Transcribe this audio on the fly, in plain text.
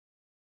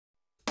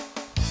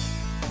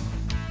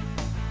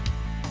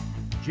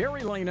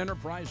Jerry Lane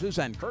Enterprises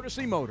and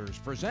Courtesy Motors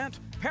present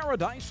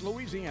Paradise,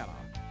 Louisiana.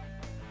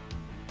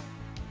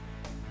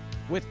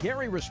 With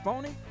Gary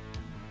Risponi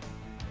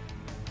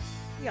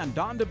and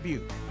Don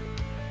Dubuque.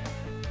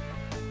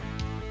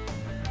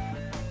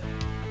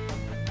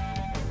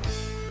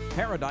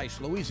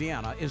 Paradise,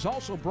 Louisiana is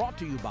also brought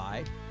to you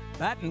by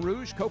Baton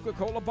Rouge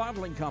Coca-Cola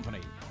Bottling Company,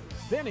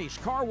 Benny's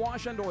Car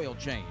Wash and Oil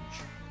Change,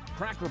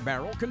 Cracker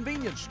Barrel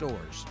Convenience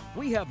Stores.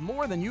 We have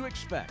more than you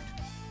expect.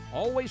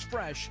 Always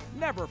fresh,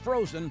 never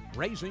frozen,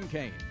 Raising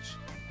Cane's.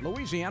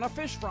 Louisiana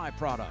Fish Fry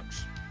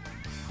Products.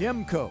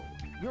 Dimco,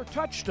 your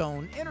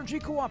touchstone energy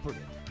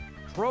cooperative.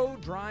 Pro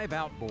Drive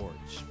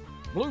Outboards.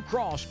 Blue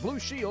Cross Blue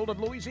Shield of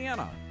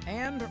Louisiana.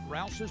 And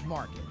Rouse's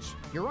Markets.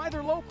 You're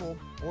either local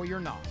or you're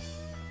not.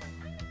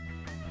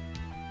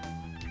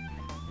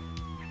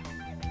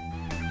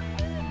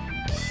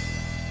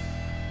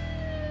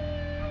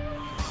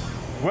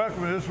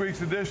 Welcome to this week's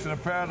edition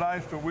of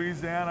Paradise,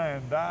 Louisiana,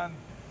 and Don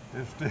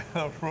is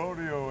still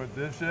Rodeo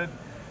edition,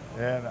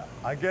 and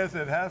I guess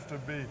it has to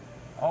be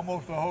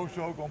almost the whole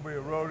show going to be a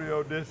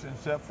Rodeo edition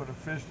except for the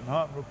Fish and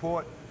Hunting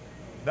Report.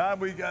 Don,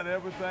 we got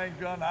everything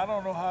done. I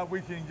don't know how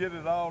we can get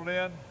it all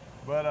in,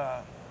 but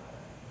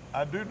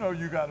I do know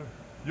you got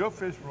your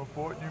fishing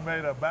report. You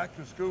made a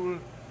back-to-school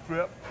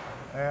trip,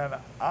 and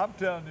I'm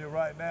telling you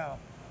right now,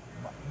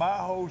 my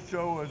whole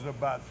show is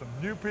about some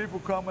new people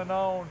coming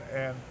on,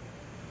 and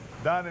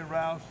Donnie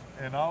Rouse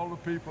and all the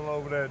people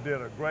over there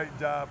did a great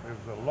job.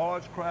 It was a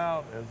large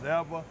crowd as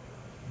ever.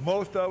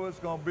 Most of it's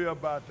going to be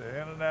about the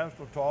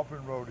International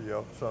Tarpon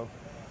Rodeo.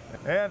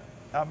 And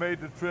I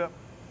made the trip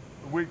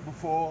the week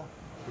before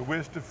to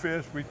Wish to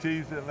Fish. We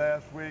teased it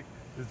last week.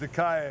 It's the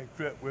kayak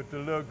trip with the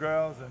little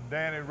girls and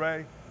Danny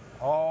Ray,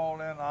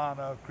 all in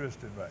honor of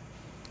Kristen Ray.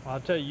 I'll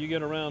tell you, you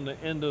get around the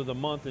end of the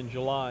month in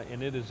July,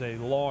 and it is a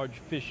large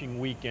fishing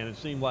weekend. It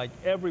seemed like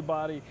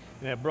everybody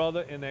and their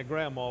brother and their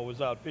grandma was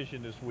out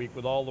fishing this week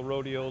with all the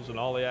rodeos and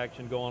all the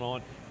action going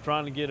on,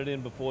 trying to get it in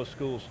before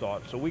school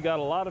starts. So we got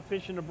a lot of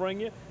fishing to bring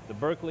you. The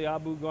Berkeley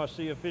Abu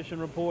Garcia Fishing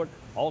Report,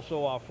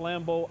 also our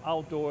Flambeau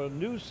Outdoor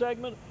News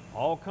segment,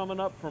 all coming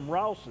up from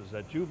Rouse's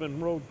at Cuban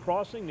Road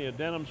Crossing near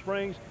Denham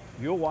Springs.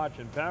 You're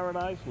watching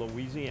Paradise,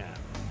 Louisiana.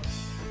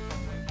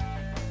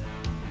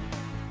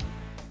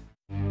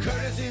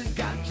 Courtesy's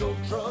got your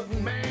truck,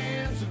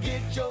 man, so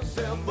get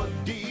yourself a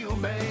deal,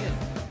 man.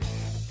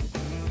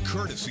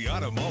 Courtesy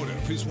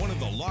Automotive is one of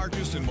the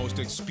largest and most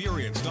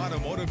experienced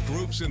automotive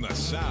groups in the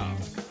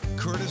South.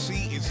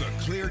 Courtesy is the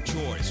clear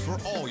choice for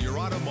all your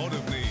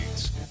automotive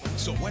needs.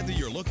 So whether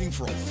you're looking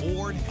for a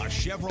Ford, a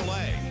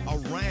Chevrolet, a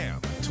Ram,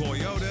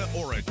 Toyota,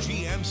 or a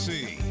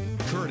GMC,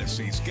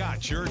 Courtesy's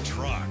got your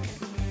truck.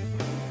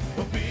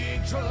 A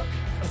big truck,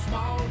 a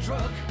small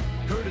truck,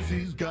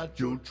 Courtesy's got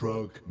your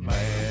truck,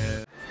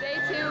 man. Stay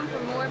tuned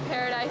for more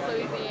Paradise,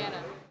 Louisiana.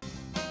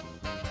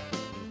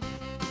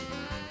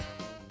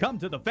 Come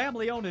to the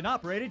family-owned and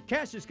operated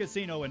Cassius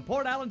Casino in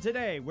Port Allen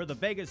today, where the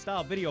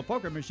Vegas-style video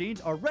poker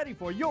machines are ready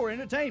for your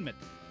entertainment.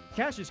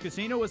 Cassius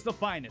Casino is the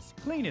finest,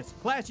 cleanest,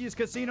 classiest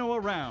casino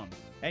around.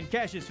 And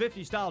Cassius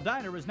 50-style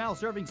diner is now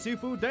serving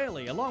seafood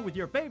daily, along with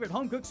your favorite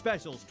home-cooked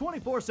specials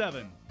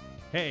 24/7.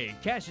 Hey,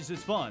 Cassius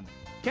is fun.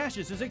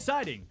 Cassius is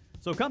exciting.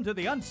 So come to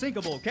the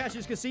unsinkable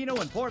Cassius Casino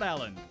in Port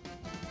Allen.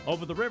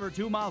 Over the river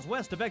 2 miles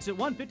west of exit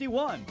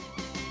 151.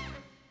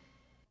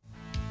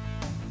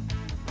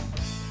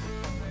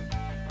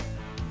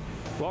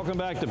 Welcome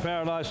back to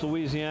Paradise,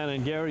 Louisiana.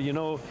 And Gary, you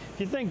know, if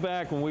you think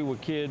back when we were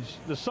kids,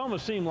 the summer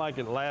seemed like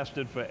it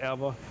lasted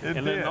forever.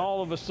 And then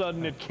all of a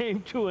sudden it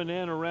came to an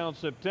end around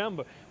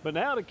September. But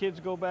now the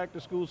kids go back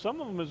to school, some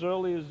of them as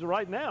early as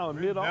right now, in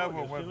mid-August.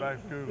 Never went back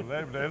to school to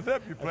Labor Day,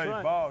 except you played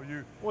ball.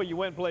 Well, you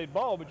went and played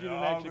ball, but you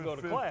didn't actually go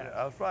to class.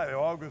 That's right,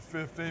 August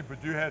 15th,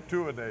 but you had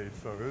 2 a days,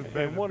 so it was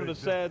And one of the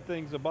sad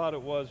things about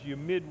it was your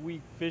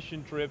midweek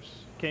fishing trips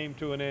came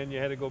to an end. You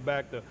had to go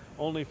back to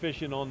only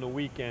fishing on the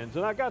weekends.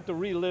 And I got to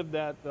relive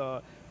that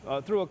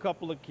through a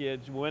couple of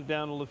kids. We went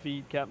down to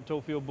Lafitte, Captain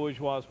Tofield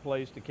Bourgeois'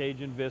 place, to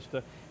Cajun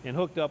Vista, and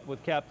hooked up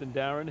with Captain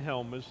Darren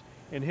Helmers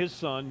and his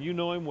son. You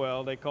know him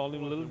well. They called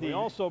him Little D. We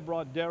also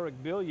brought Derek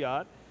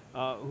Billiot,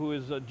 who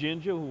is a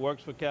Ginger, who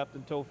works for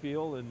Captain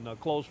Tofield and a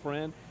close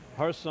friend.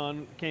 Her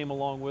son came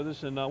along with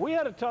us, and we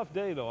had a tough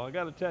day, though, I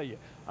got to tell you.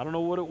 I don't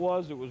know what it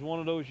was. It was one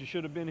of those, you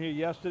should have been here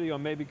yesterday or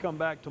maybe come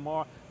back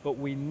tomorrow, but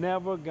we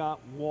never got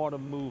water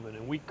moving,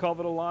 and we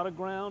covered a lot of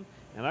ground,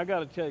 and I got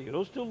to tell you,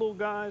 those 2 little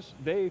guys,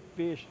 they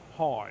fished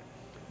hard.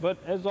 But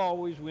as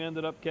always, we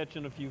ended up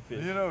catching a few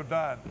fish. You know,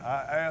 Don,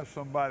 I asked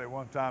somebody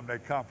one time, they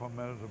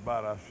complimented us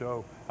about our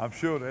show. I'm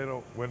sure they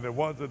don't, when the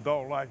ones that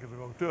don't like us are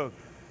going to tell us.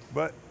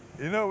 But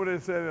you know what they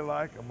say they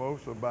like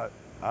most about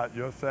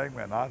your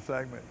segment and our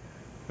segment?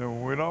 And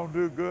when we don't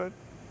do good,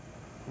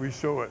 we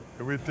show it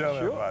and we tell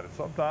everybody.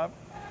 Sometimes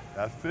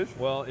that's fishing.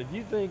 Well, if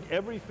you think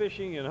every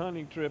fishing and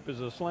hunting trip is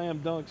a slam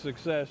dunk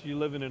success, you're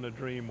living in a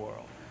dream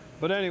world.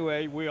 But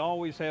anyway, we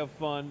always have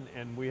fun,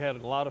 and we had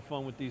a lot of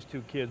fun with these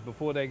 2 kids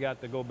before they got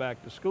to go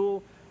back to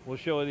school. We'll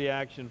show you the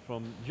action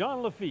from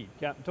John Lafitte,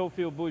 Captain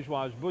Tofield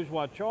Bourgeois'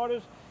 Bourgeois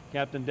Charters,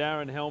 Captain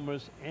Darren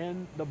Helmers,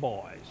 and the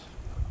boys.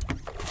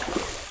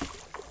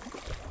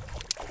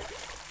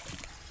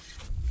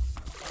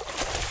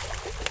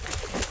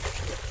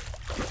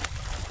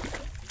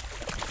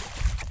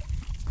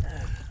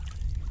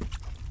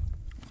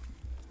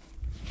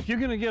 If you're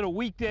going to get a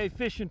weekday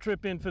fishing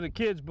trip in for the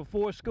kids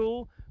before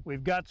school,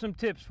 we've got some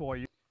tips for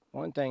you.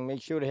 One thing,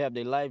 make sure to have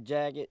their life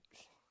jackets,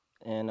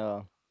 and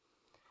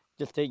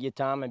just take your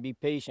time and be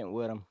patient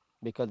with them,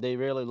 because they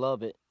really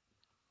love it,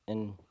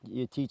 and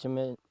you teach them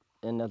it,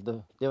 and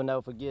they'll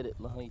never forget it.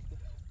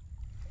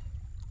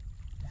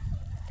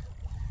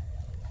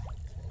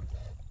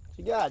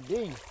 You got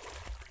D.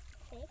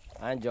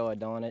 I enjoy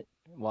doing it,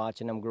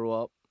 watching them grow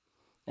up,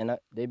 and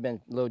they've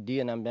been, little D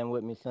and them been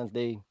with me since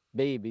they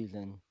babies,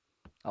 and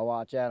I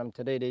watch at them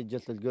today. They're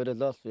just as good as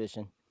us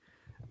fishing.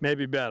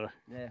 Maybe better.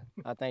 Yeah,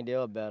 I think they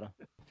are better.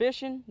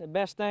 Fishing, the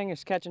best thing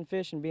is catching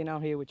fish and being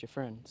out here with your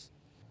friends.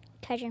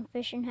 Catching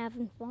fish and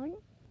having fun.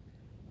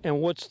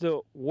 And what's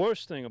the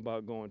worst thing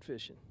about going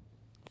fishing?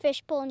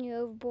 Fish pulling you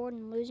overboard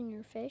and losing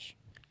your fish.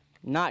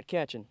 Not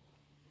catching.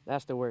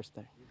 That's the worst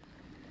thing.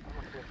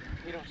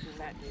 You don't see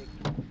that big.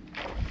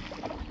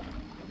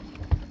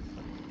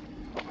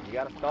 You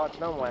gotta start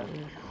somewhere.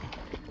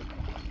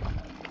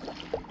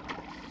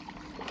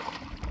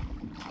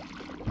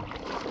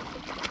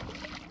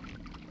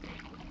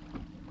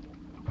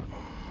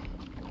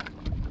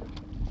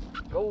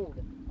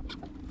 Golden.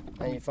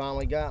 And you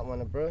finally got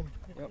one, bro.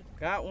 Yep,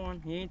 got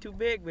one. He ain't too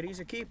big, but he's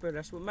a keeper.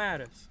 That's what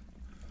matters.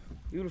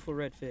 Beautiful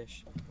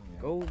redfish,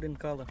 golden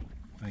color.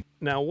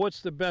 Now,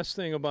 what's the best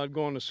thing about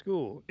going to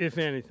school, if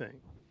anything?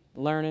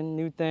 Learning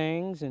new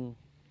things and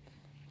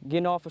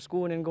getting off of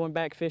school and then going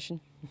back fishing.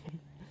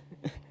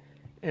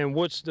 And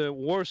what's the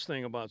worst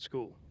thing about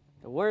school?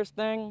 The worst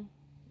thing,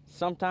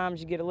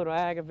 sometimes you get a little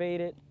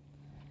aggravated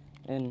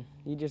and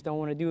you just don't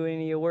want to do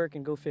any of your work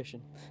and go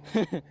fishing.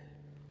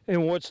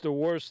 And what's the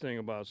worst thing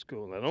about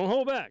school? Now, don't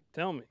hold back.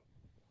 Tell me.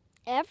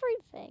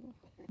 Everything.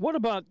 What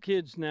about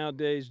kids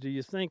nowadays? Do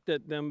you think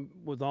that them,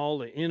 with all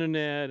the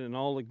internet and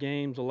all the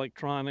games,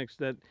 electronics,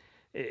 that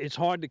it's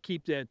hard to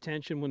keep their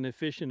attention when they're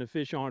fishing, the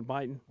fish aren't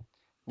biting?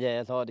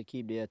 Yeah, it's hard to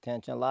keep their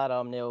attention. A lot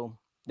of them,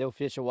 they'll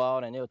fish a while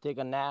and they'll take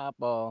a nap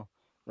or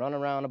run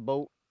around the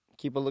boat,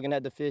 keep looking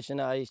at the fish in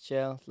the ice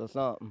chest or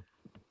something.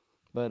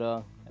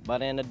 But by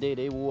the end of the day,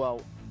 they wore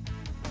out.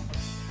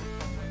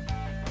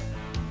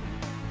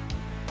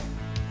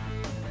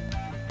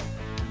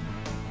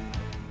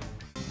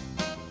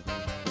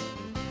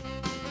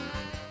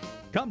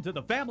 Come to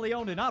the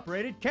family-owned and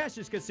operated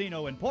Cassius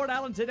Casino in Port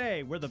Allen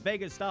today, where the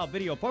Vegas-style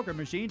video poker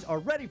machines are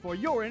ready for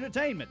your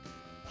entertainment.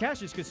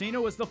 Cassius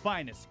Casino is the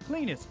finest,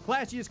 cleanest,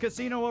 classiest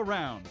casino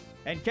around.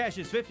 And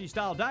Cassius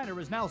 50-style diner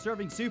is now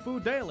serving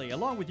seafood daily,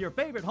 along with your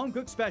favorite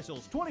home-cooked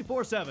specials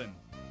 24/7.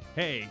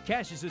 Hey,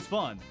 Cassius is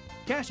fun.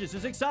 Cassius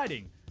is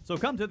exciting. So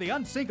come to the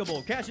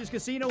unsinkable Cassius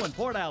Casino in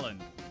Port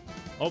Allen.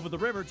 Over the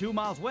river 2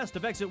 miles west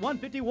of exit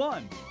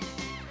 151.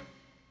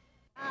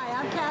 Hi,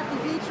 I'm Kathy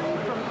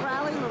Petrie from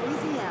Crowley,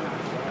 Louisiana.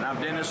 And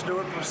I'm Dennis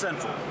Stewart from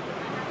Central.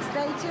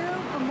 Stay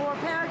tuned for more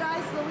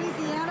Paradise,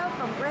 Louisiana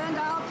from Grand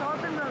Isle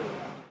Tarpon Rodeo.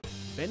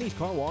 Benny's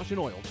Car Wash and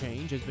Oil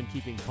Change has been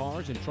keeping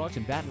cars and trucks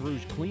in Baton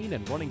Rouge clean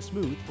and running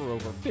smooth for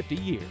over 50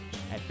 years.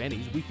 At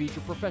Benny's, we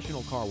feature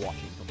professional car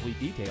washing, complete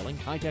detailing,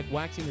 high-tech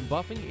waxing and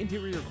buffing,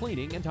 interior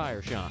cleaning, and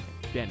tire shine.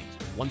 Benny's,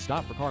 one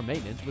stop for car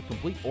maintenance with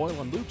complete oil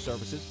and lube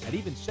services and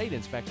even state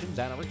inspections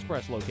at our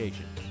express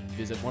locations.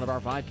 Visit one of our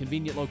 5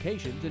 convenient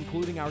locations,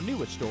 including our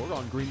newest store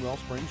on Greenwell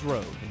Springs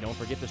Road. And don't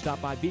forget to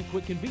stop by Be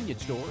Quick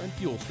Convenience Store and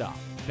Fuel Stop.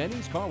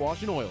 Benny's Car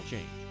Wash and Oil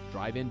Change.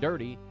 Drive in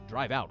dirty,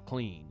 drive out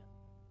clean.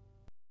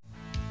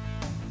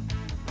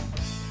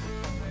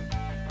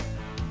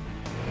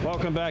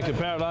 Welcome back to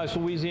Paradise,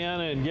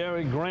 Louisiana, and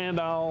Gary, Grand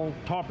Isle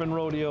Tarpon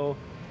Rodeo,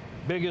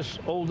 biggest,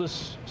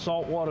 oldest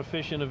saltwater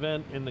fishing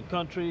event in the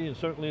country and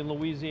certainly in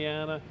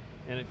Louisiana.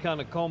 And it kind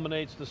of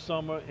culminates the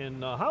summer.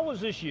 And how was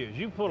this year's?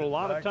 You put a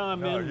lot of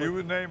time in. You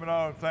were naming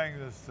all the things.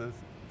 It's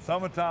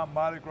summertime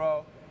Mardi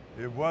Gras.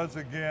 It was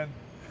again.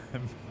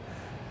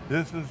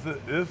 This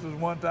is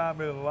one time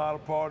there's a lot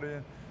of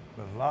partying,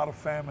 there's a lot of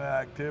family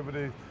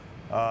activity.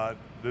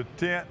 The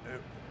tent,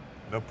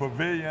 the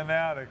pavilion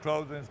now, they're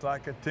closing. It's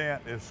like a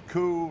tent. It's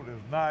cool.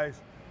 It's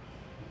nice.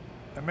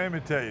 And let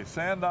me tell you,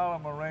 Sand Dollar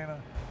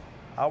Marina.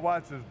 I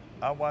watched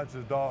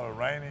his daughter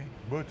Rainey,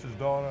 Butch's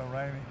daughter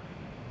Rainey.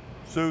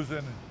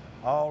 Susan,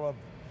 all of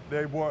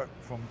they work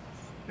from,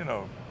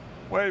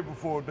 way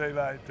before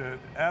daylight to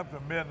after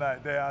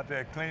midnight. They're out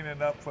there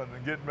cleaning up and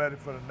getting ready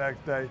for the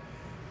next day.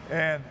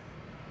 And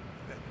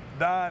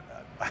Don,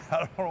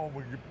 I don't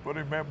know what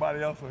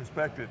everybody else will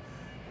expect it,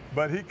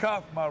 but he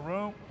comped my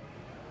room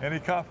and he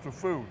comped the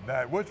food.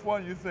 Now, which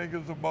one you think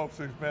is the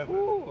most expensive?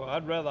 Ooh,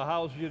 I'd rather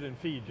house you than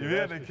feed you. You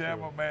hear the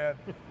cameraman?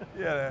 Sure.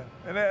 Yeah,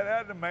 and they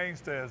had the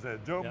mainstays there.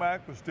 Joe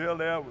Mack was still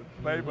there with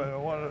maybe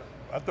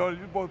I thought he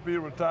was supposed to be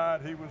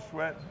retired. He was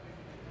sweating.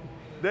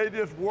 They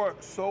just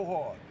worked so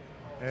hard,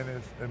 and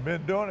it's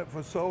been doing it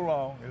for so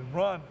long. It's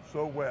run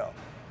so well.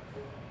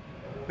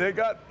 They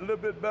got a little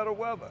bit better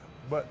weather,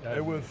 but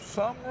there was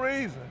some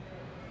reason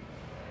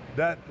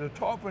that the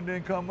tarpon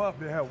didn't come up.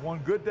 They had one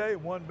good day,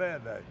 one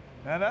bad day.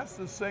 And that's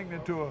the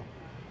signature to a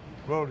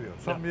rodeo.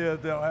 Some years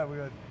they don't have a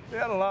good. They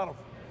had a lot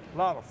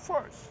of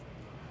firsts.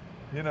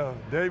 You know,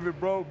 David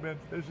Broke been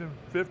fishing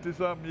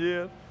 50-something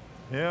years.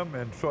 Him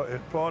and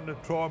his partner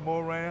Troy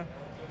Moran,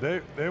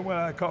 they went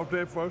out and caught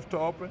their first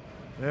tarpon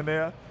in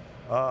there.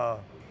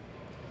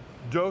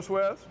 Joe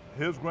Sweats,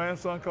 his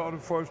grandson caught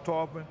his first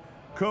tarpon.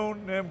 Coon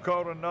and them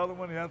caught another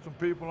one. He had some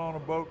people on the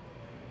boat,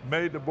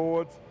 made the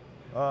boards.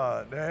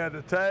 They had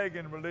the tag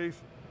and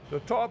release. The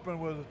tarpon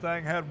was the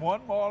thing. Had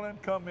one marlin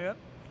come in.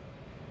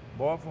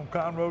 Boy from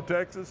Conroe,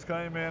 Texas,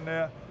 came in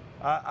there.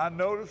 I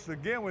noticed,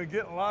 again, we're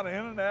getting a lot of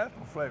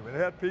international flavor. They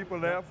had people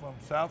there from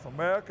South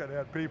America. They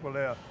had people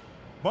there, a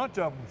bunch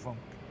of them from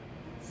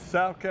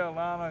South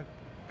Carolina,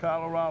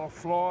 Colorado,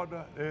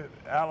 Florida,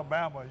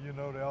 Alabama. You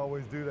know, they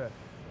always do that.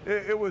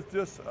 It was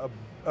just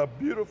a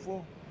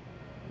beautiful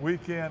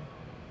weekend.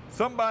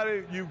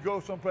 Somebody, you go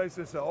someplace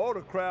and say, oh,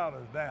 the crowd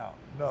is down.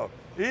 No,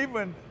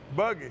 even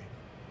Buggy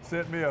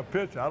sent me a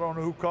picture. I don't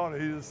know who caught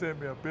it, he just sent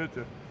me a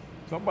picture.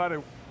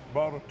 Somebody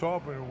bought a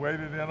tarpon and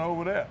waded in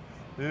over there.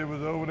 It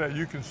was over there.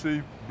 You can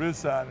see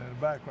Bridgeside in the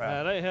background.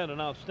 Now, they had an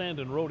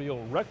outstanding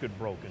rodeo record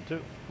broken,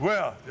 too.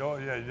 Well, oh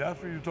yeah,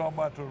 that's what you're talking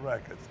about, the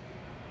records.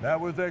 That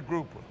was that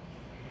grouper.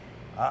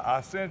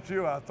 I sent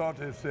you, I thought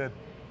they said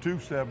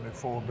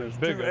 274, but it's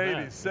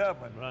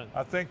 287. Right.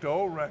 I think the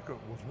old record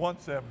was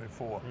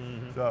 174.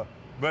 So,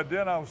 but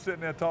then I was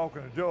sitting there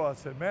talking to Joe. I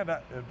said, man,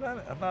 is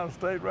that not a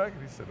state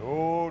record? He said,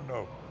 oh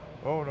no,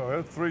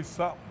 there's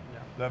 3-something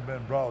that have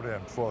been brought in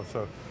for.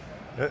 So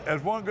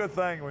it's one good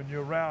thing when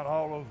you're around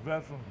all those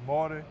veterans,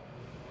 Marty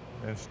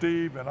and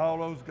Steve and all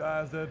those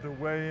guys at the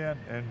weigh-in,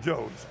 and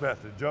Joe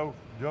especially. Joe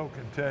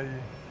can tell you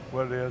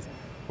what it is.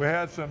 We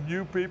had some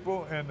new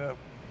people in the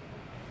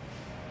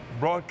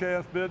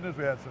broadcast business.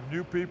 We had some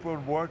new people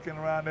working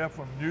around there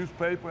from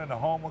newspaper and the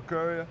Homer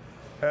Courier.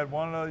 Had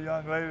one other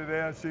young lady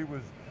there. She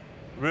was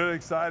really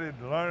excited,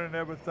 learning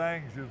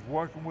everything. She was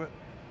working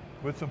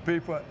with some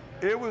people.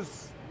 It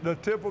was the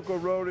typical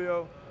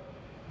rodeo.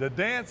 The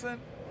dancing,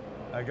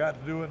 I got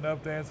to do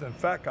enough dancing. In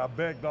fact, I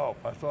begged off.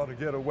 I started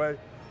to get away.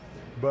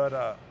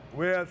 But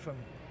we had some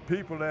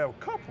people there,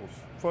 couples,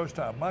 first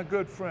time, my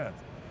good friends.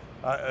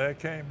 They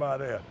came by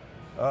there.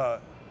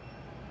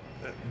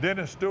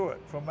 Dennis Stewart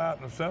from out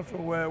in the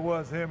Central, where it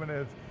was, him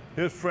and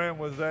his friend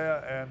was there,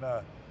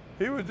 and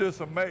he was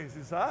just amazed.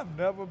 He said, I've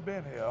never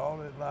been here all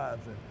his lives.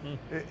 And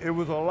it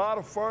was a lot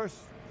of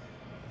firsts,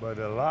 but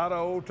a lot of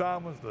old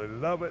timers, they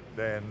love it.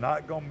 They're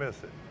not gonna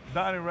miss it.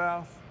 Donnie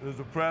Rouse is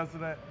the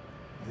president.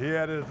 He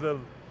had his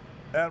little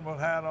admiral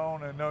hat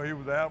on, and no, he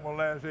was the admiral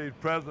last year. He's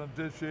president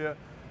this year.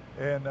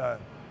 And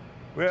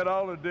we had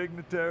all the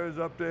dignitaries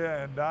up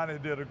there, and Donnie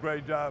did a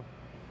great job.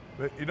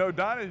 But you know,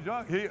 Donnie's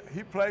young.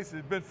 He plays,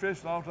 he's been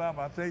fishing all the time.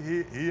 I think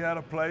he had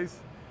a place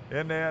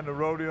in there in the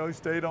rodeo. He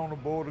stayed on the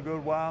board a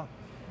good while.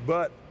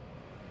 But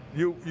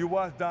you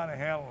watch Donnie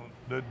handle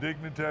the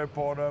dignitary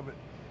part of it.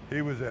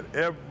 He was at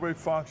every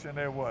function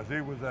there was. He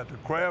was at the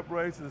crab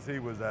races. He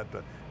was at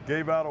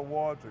gave out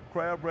awards at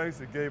crab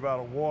races, gave out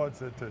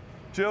awards at the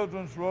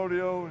children's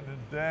rodeo,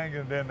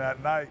 and then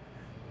that night,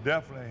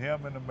 definitely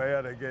him and the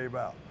mayor, they gave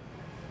out.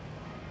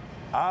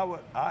 I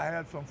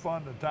had some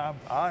fun the time.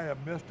 I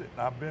have missed it.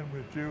 I've been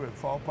with you at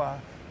Fall Pie,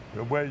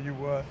 the way you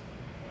were,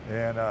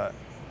 and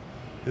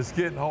it's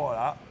getting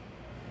hard.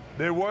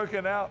 They're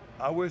working out.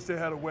 I wish they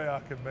had a way I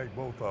could make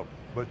both of them,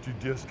 but you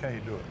just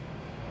can't do it.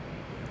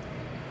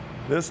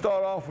 Let's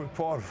start off with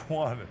part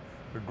one,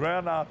 the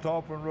Grand Isle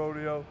Tarpon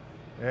Rodeo,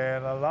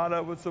 and a lot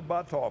of it's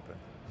about tarpon.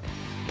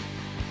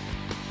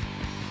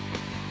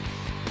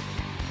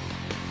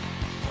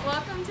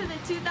 Welcome to the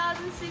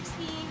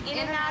 2016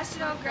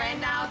 International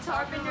Grand Isle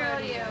Tarpon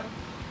Rodeo.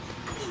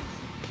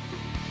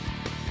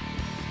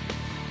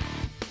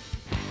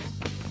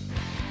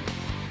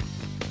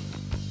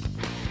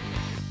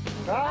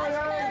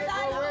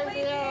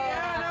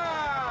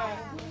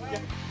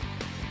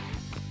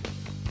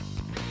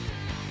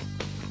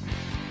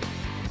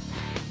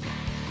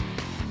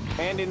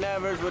 Andy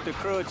Nevers with the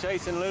crew of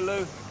Chasing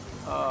Lulu.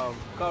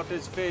 Caught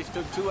this fish,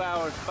 took 2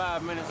 hours,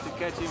 5 minutes to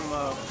catch him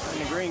in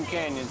the Green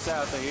Canyon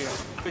south of here.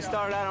 We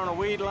started out on a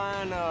weed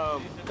line,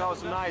 caught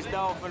some nice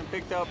dolphin,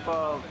 picked up,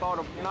 caught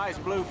a nice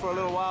blue for a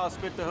little while,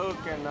 spit the hook,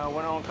 and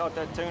went on, caught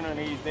that tuna and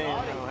eased in.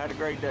 Had a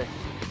great day.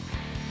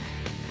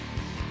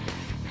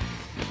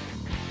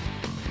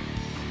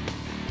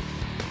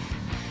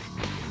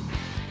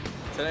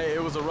 Today,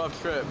 it was a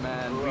rough trip,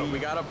 man. We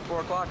got up at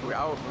 4 o'clock, we were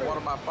out in the water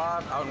by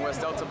 5, out in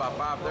West Delta by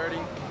 5:30,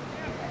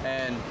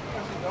 and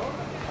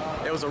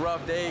it was a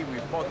rough day. We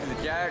fought through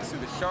the jacks,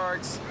 through the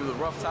sharks, through the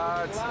rough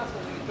tides.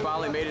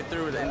 Finally made it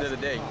through at the end of the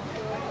day.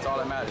 That's all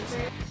that matters.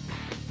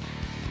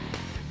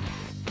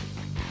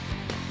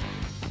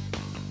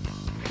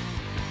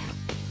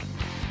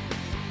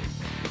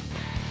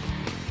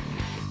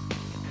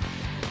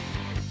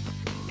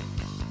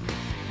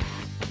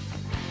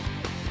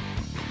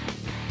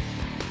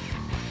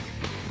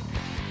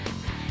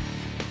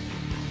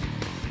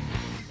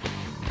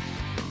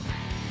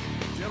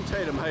 Jim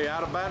Tatum, hey,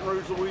 out of Baton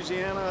Rouge,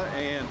 Louisiana,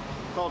 and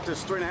caught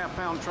this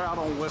 3.5-pound trout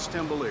on West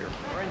Timberlier.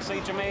 We're in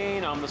St.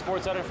 Germain. I'm the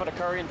sports editor for the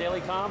Curry and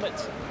Daily Comet,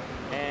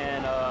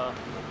 and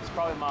it's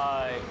probably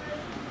my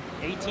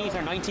 18th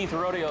or 19th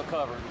rodeo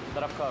cover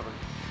that I've covered.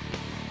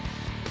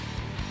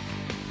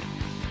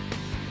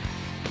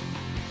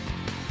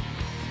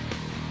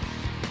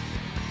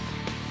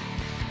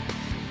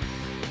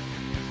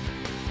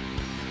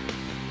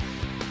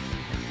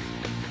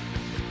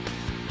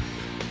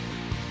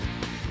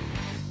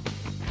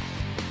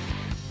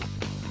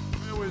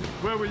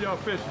 Where were y'all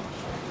fishing?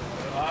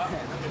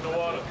 In the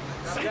water.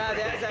 God,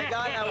 that's that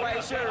guy in that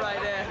white shirt right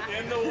there.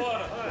 In the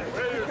water.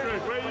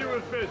 Where you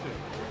was fishing?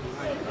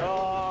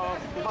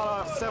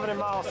 About 70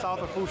 miles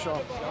south of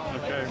Fouchon.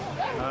 Okay.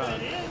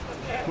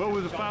 What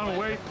was the final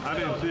weight? I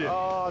didn't see it.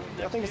 I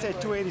think it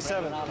said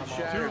 287.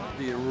 Shattered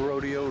the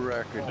rodeo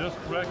record. This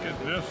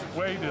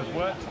weight is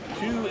what?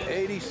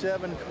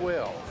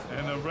 287.12.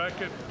 And the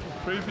record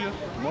previous?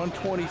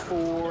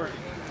 124.10.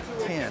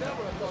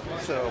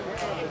 So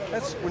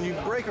that's when you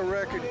break a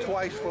record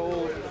twice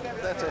fold,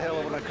 that's a hell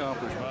of an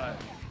accomplishment. Right.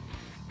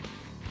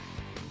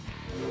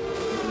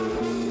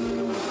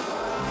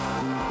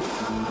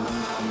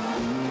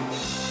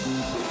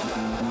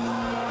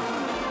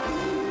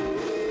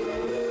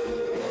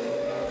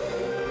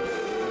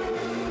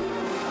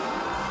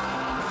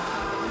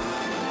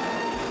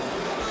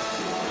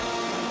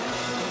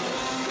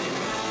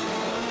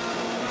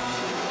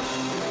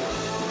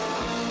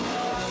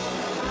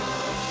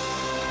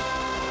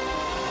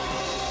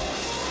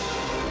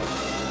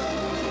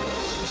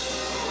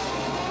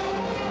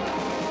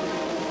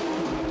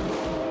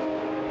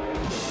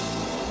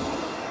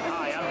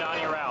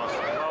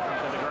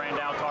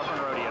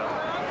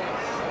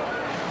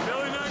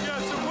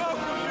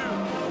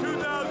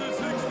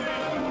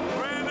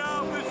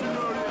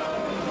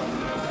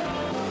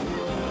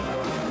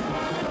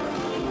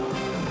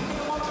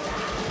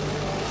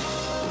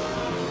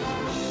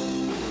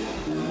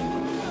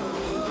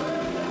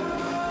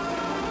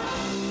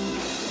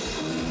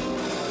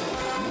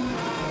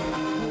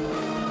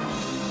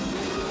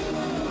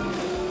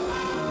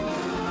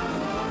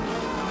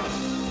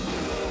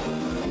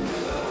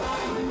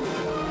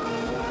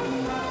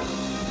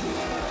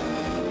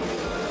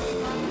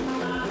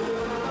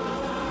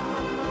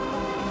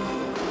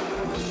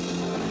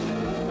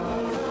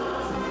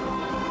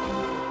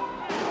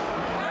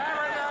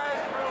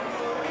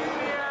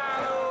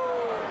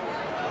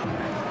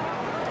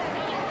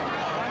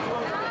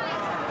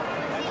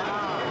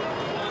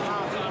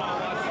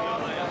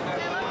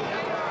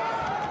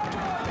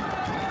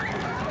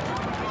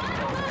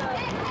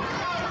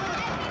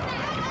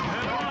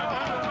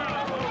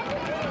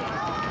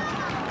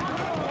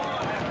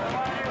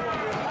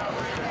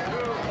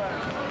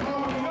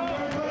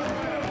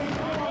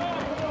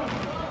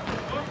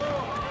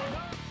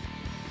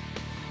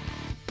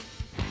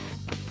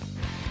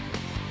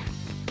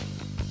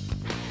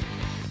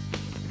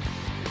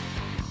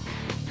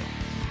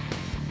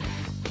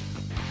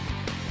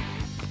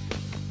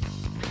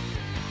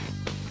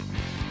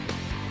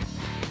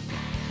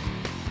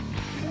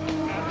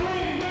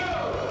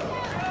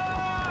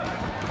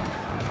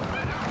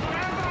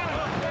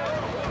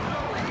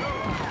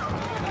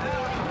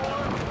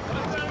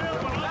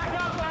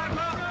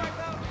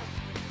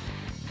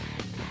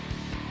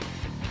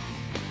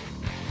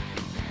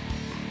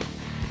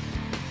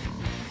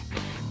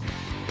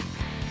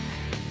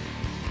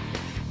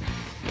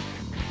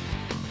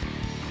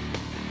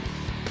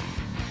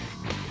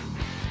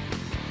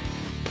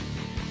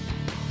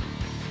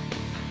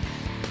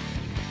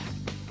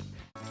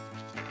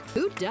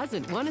 Who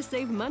doesn't want to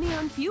save money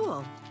on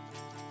fuel?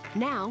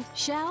 Now,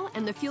 Shell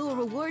and the Fuel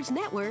Rewards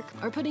Network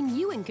are putting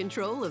you in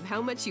control of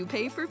how much you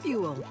pay for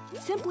fuel.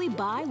 Simply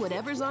buy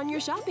whatever's on your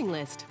shopping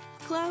list.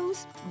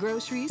 Clothes,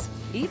 groceries,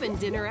 even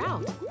dinner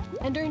out.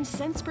 And earn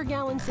cents per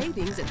gallon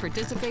savings at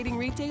participating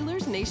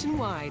retailers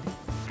nationwide.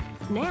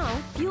 Now,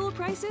 fuel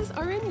prices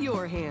are in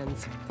your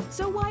hands.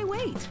 So why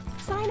wait?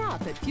 Sign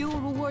up at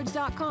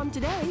fuelrewards.com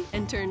today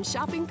and turn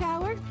shopping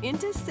power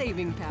into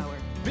saving power.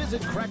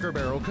 Visit Cracker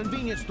Barrel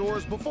convenience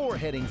stores before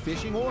heading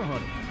fishing or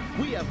hunting.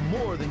 We have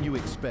more than you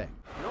expect.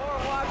 You're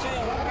watching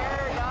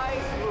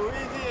Paradise,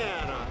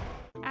 Louisiana.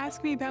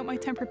 Ask me about my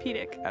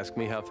Tempur-Pedic. Ask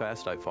me how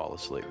fast I fall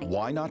asleep.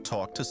 Why not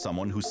talk to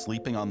someone who's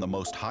sleeping on the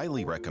most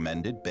highly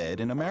recommended bed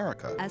in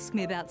America? Ask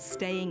me about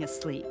staying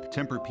asleep.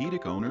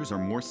 Tempur-Pedic owners are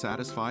more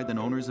satisfied than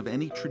owners of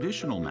any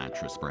traditional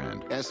mattress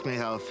brand. Ask me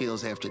how it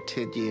feels after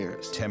 10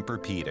 years.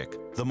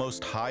 Tempur-Pedic, the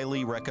most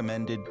highly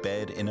recommended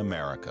bed in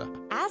America.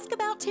 Ask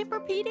about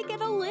Tempur-Pedic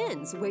at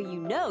Olin's, where you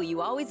know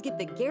you always get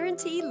the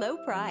guaranteed low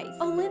price.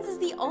 Olin's is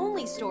the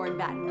only store in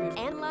Baton Rouge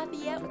and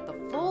Lafayette with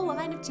the full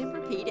line of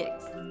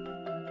Tempur-Pedics.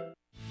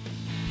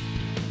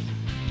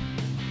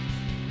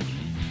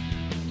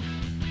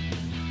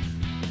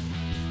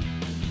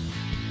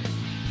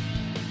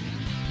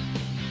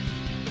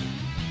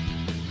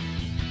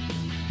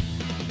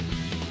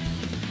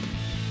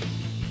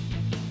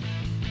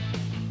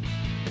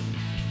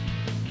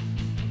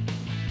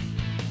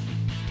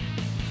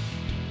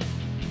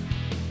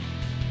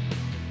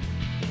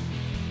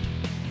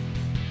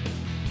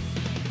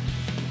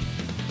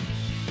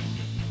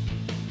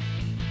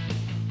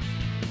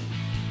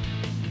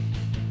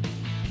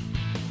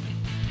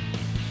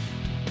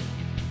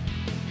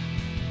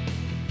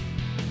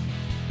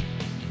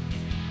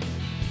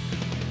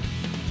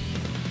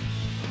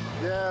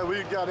 Yeah,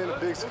 we got in a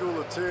big school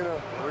of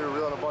tuna. We were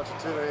reeling a bunch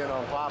of tuna in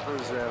on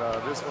poppers,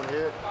 and this one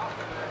hit.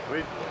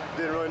 We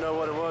didn't really know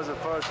what it was at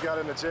first. Got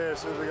in the chair. As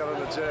soon as we got in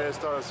the chair, it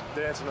started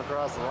dancing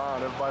across the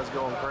line. Everybody's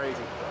going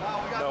crazy,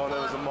 knowing it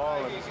was a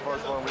marlin. It's the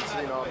first one we'd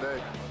seen all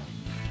day.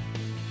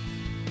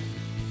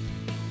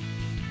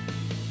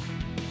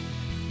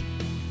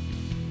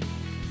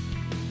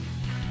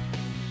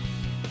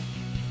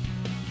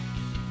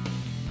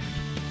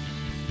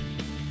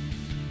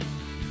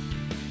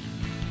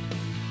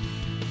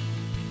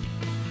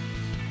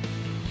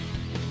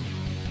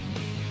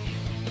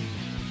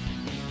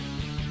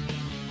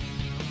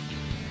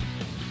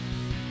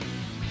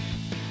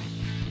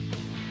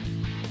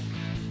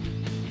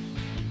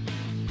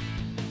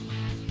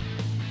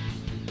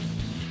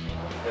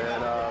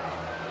 And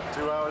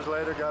 2 hours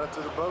later, got it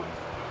to the boat.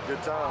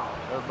 Good time.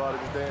 Everybody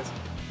was dancing.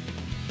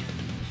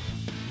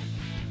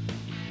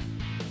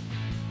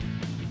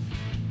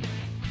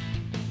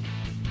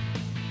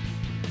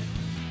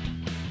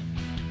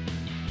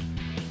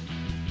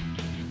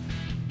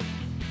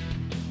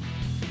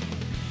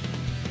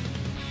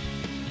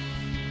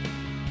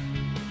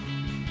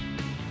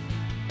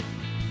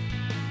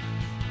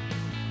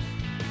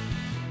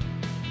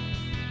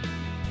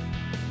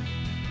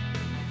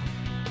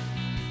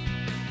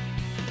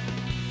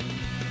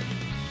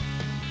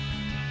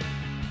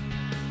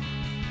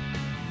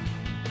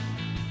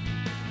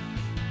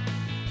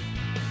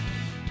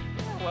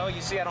 Well,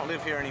 you see, I don't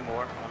live here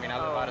anymore. I mean, I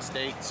live out of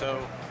state,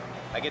 so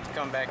I get to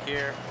come back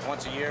here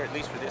once a year, at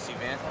least for this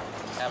event,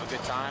 have a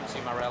good time,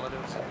 see my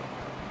relatives, and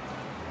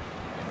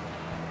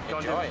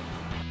enjoy it.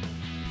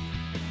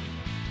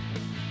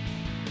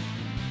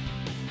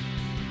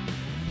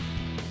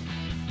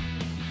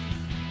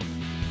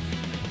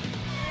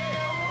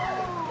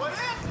 What is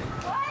it?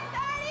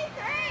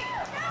 133,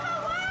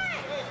 number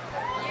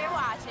 1. You're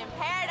watching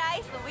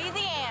Paradise,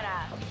 Louisiana.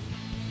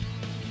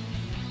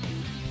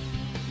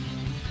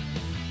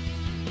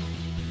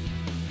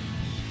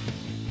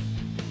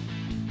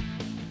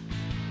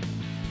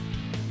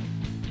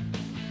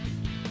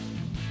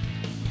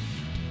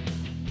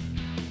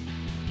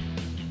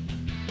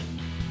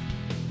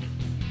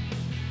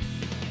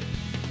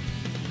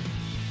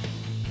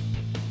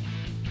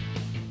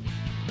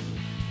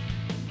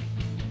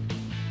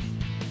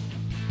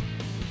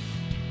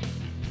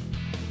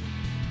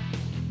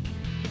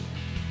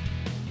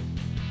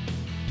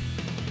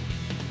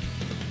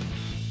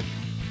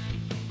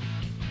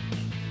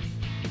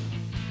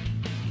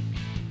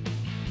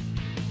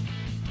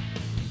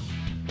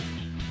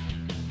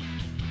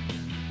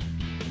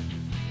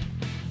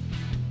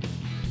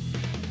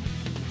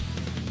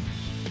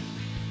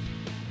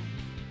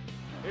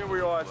 Here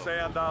we are at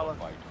Sand Dollar.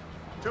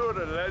 Two of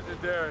the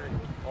legendary,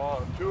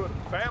 or two of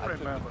the family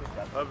members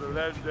of the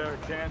legendary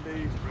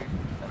Candies,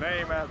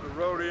 named after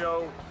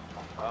Rodeo,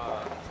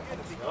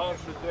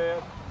 lost her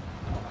dad,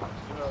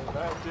 you know,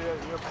 last year,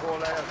 year before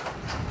last.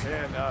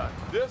 And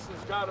this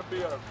has got to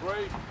be a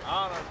great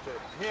honor to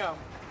him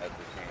to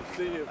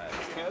see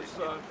his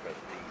son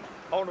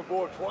on the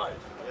board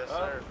twice. Yes,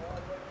 sir.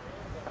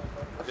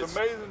 It's an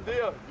amazing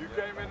deal. You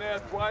came in there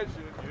twice,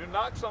 you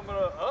knocked some of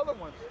the other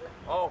ones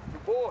off the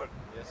board.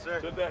 Yes,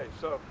 sir. Today.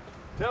 So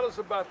tell us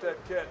about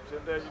that catch.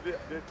 And they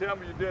tell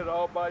me you did it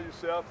all by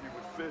yourself. You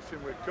was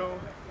fishing with coon.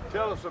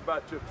 Tell us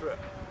about your trip.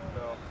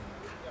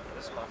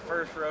 This is my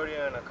first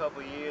rodeo in a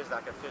couple years.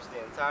 I could fish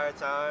the entire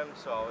time,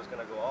 so I was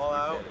going to go all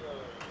out.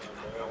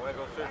 I went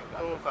to go fish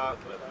with coonpop.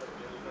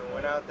 We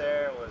went out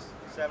there, it was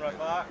 7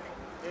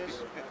 o'clock-ish,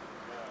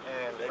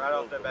 and right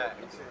off the bat.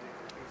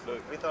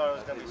 We thought it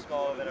was going to be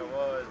smaller than it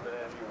was, but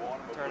then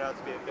it turned out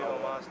to be a big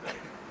old monster.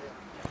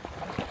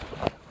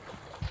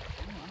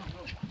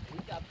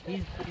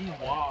 He's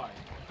wide.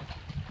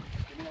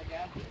 Give me that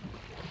gap.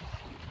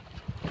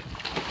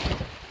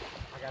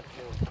 I got the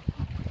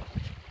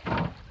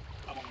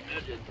I'm gonna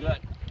measure his gut.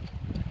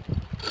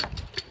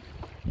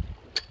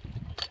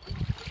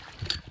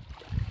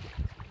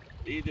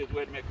 Easy this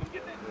way, man. Come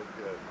get that.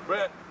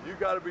 Brett, you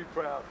got to be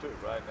proud too,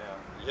 right now.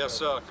 Yes,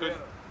 sir.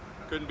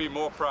 Couldn't be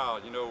more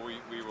proud. You know,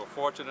 we were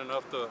fortunate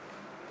enough for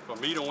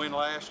me to win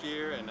last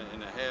year and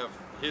to have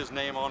his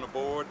name on the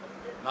board,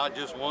 not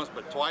just once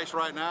but twice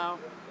right now.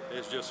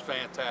 It's just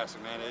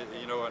fantastic, man.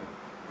 You know, and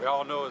we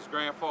all know his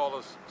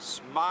grandfather's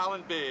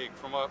smiling big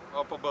from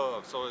up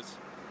above, so it's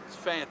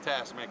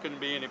fantastic, man. Couldn't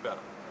be any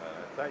better.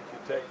 Thank you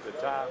for taking the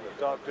time to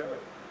talk to me.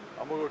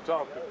 I'm going to go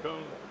talk to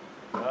Coon.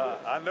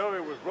 I know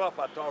it was rough.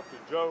 I talked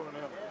to Joe and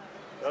him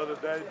the other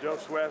day, Joe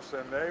Sweats,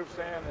 and they were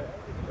saying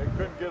that they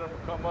couldn't get him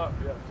to come up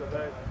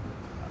yesterday.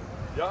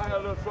 Y'all had a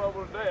little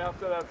trouble today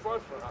after that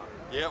first one, huh?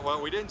 Yeah,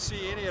 well, we didn't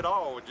see any at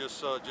all. We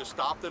just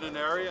stopped in an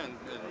area and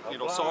you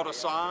know, saw the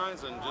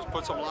signs and just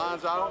put some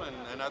lines out,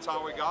 and that's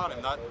how we got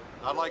him. Not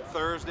like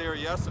Thursday or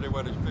yesterday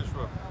where the fish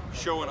were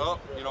showing up,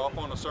 you know, up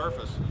on the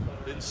surface.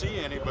 Didn't see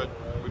any, but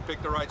we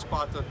picked the right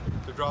spot to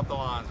drop the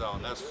lines out,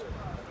 and that's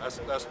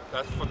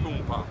for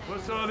coon pop.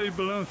 What's all these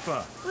balloons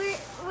for?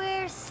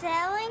 We're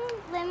selling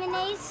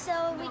lemonade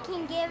so we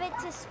can give it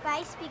to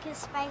Spice because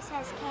Spice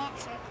has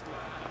cancer.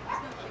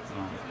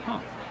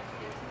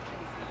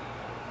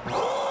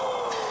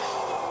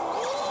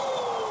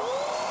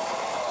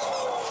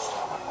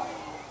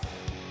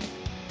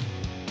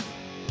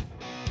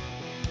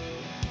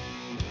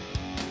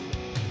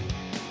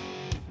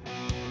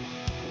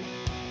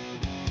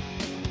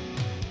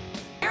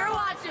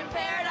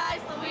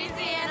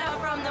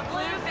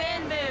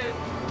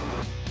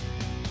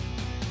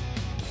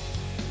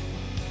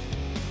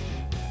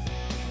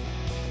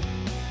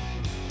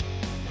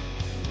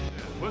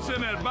 What's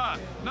in that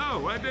box? No,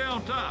 right there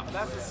on top.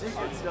 That's the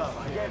secret stuff.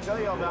 I can't tell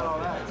you about all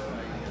that.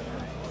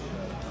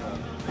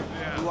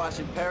 Yeah. We're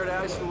watching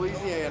Paradise,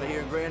 Louisiana here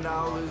in Grand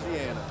Isle,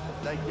 Louisiana.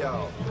 Thank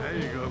y'all. There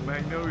you go,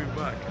 Magnolia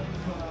Buck.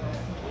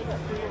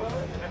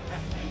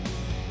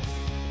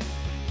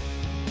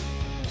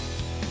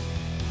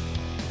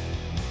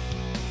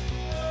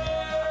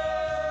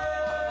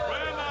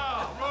 Grand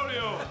Isle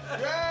Rodeo.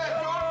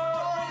 Yeah,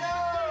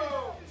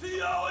 Rodeo!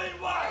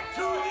 T-O-N-Y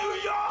to New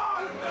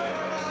York!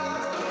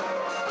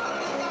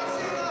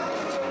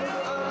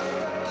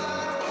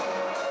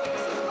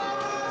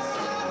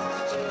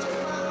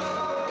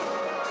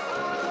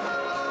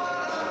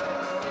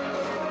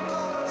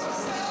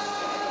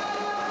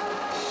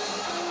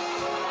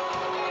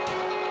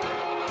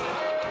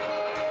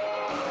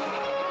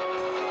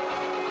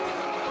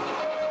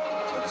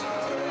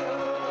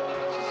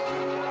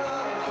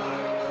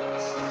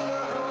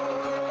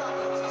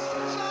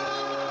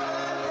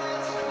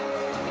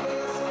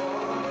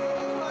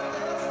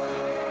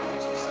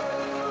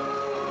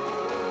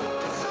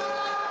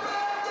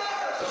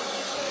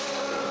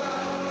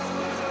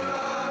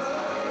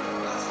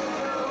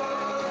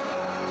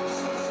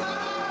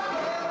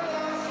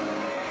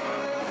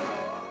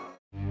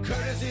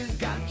 Courtesy's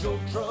got your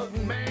truck,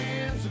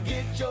 man, so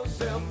get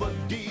yourself a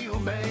deal,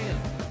 man.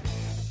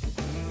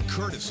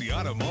 Courtesy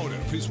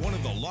Automotive is one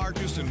of the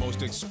largest and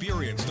most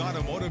experienced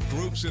automotive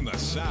groups in the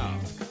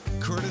South.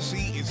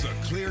 Courtesy is the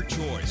clear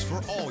choice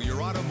for all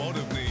your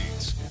automotive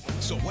needs.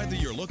 So whether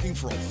you're looking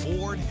for a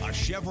Ford, a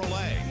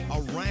Chevrolet,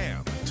 a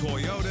Ram,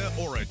 Toyota,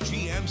 or a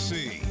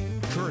GMC,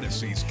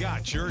 Courtesy's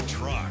got your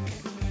truck.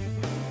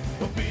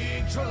 A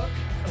big truck,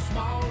 a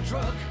small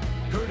truck,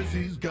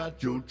 Courtesy's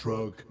got your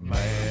truck,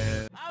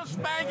 man. I'm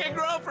Spanky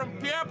Grove from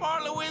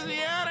Pierpont,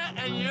 Louisiana,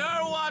 and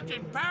you're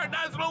watching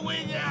Paradise,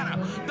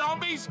 Louisiana.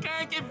 Don't be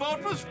skanky,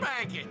 vote for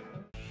Spanky.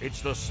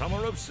 It's the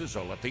summer of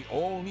sizzle at the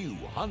all-new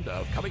Honda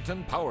of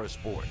Covington Power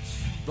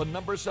Sports. The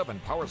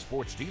 #7 power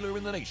sports dealer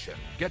in the nation.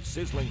 Get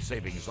sizzling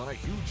savings on a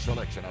huge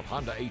selection of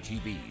Honda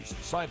ATVs,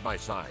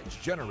 side-by-sides,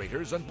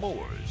 generators, and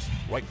mowers.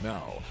 Right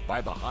now, buy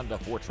the Honda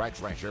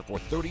 4Trax Rancher for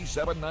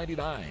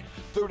 $37.99.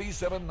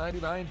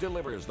 $37.99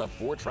 delivers the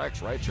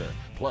 4Trax Rancher.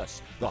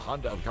 Plus, the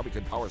Honda of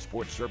Covington Power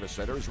Sports Service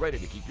Center is ready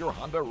to keep your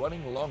Honda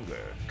running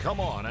longer.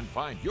 Come on and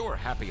find your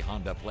happy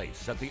Honda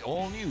place at the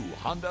all-new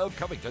Honda of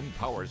Covington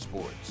Power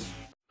Sports.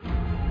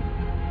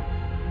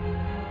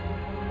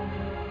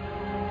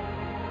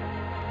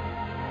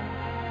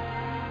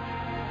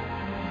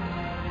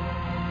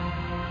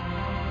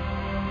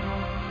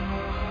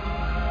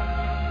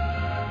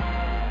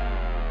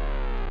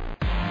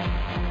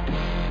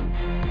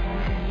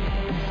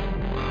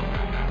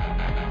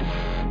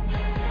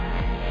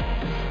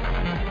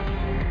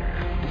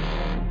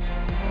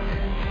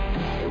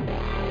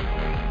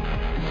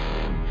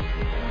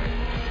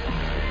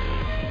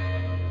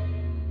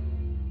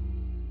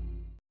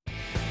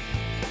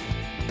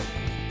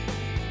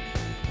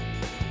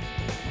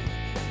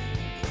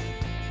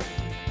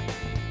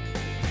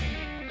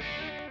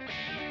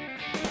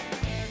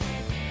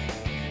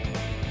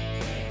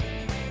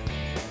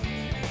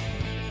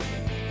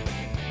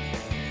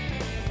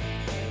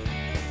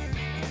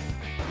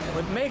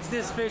 What makes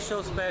this fish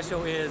so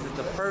special is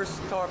the first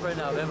tarpon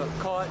I've ever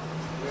caught,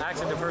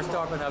 actually the first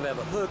tarpon I've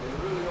ever hooked,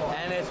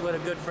 and it's with a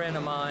good friend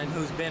of mine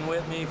who's been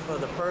with me for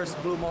the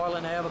first blue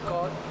marlin I ever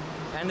caught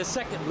and the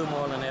second blue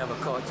marlin I ever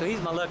caught. So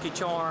he's my lucky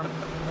charm,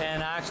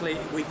 and actually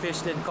we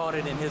fished it and caught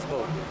it in his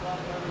boat.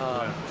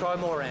 Troy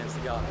Moran's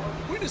the guy.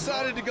 We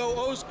decided to go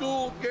old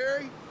school,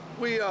 Gary.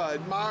 We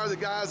admire the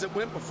guys that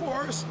went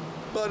before us,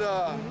 but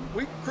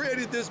we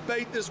created this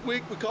bait this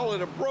week. We call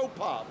it a bro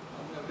pop,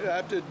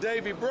 after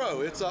Davy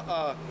Bro. It's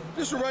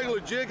just a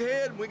regular jig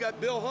head. We got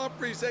Bill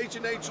Humphreys,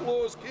 H&H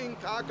Laws King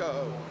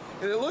Kako,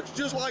 and it looks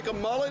just like a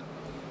mullet.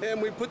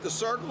 And we put the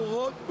circle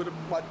hook with a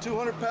like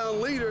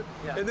 200-pound leader,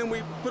 and then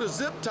we put a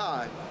zip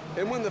tie.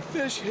 And when the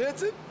fish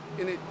hits it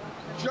and it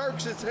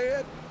jerks its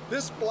head,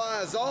 this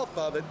flies off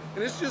of it,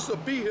 and it's just a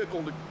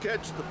vehicle to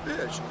catch the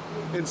fish.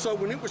 And so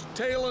when it was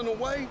tailing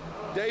away,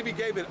 Davy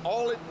gave it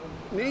all it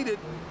needed,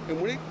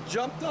 and when it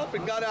jumped up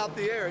and got out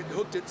the air, it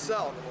hooked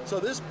itself. So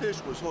this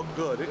fish was hooked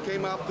good. It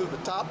came out through the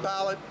top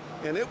pallet,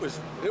 and it was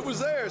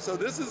there. So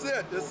this is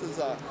it. This is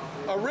a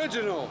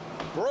original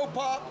bro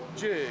pop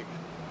jig.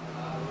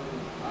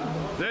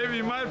 Davey,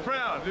 you mighty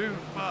proud, dude.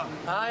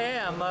 I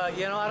am.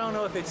 You know, I don't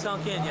know if it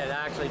sunk in yet,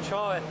 actually.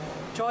 Troy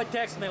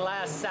texted me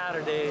last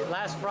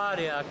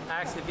Friday. I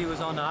asked if he was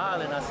on the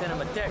island. I sent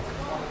him a text.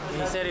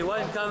 He said he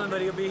wasn't coming,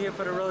 but he'll be here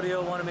for the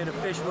rodeo, wanted me to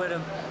fish with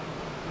him.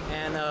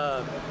 And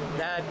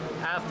that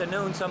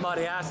afternoon,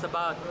 somebody asked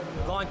about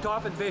going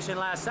tarpon fishing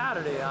last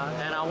Saturday,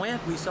 and I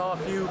went. We saw a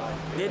few,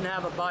 didn't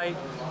have a bite.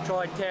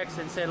 Troy texted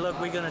and said, look,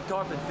 we're gonna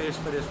tarpon fish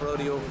for this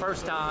rodeo,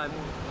 first time,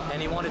 and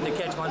he wanted to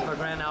catch one for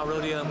Grand Isle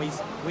Rodeo, and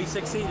we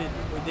succeeded.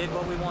 We did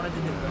what we wanted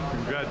to do.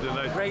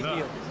 Congratulations. Great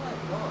deal.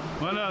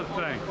 One other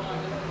thing.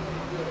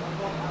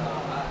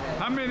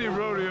 How many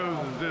rodeos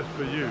is this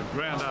for you,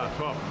 Grand Isle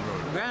Tarpon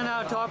Rodeo? Grand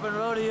Isle Tarpon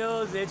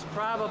Rodeos, it's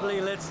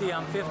probably, let's see,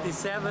 I'm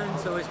 57,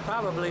 so it's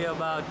probably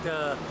about,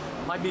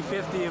 might be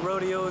 50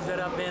 rodeos that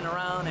I've been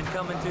around and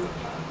coming to.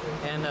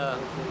 And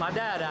my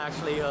dad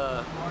actually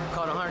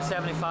caught a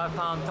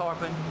 175-pound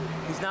tarpon.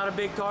 He's not a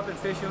big tarpon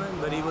fisherman,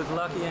 but he was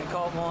lucky and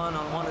caught one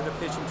on one of the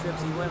fishing trips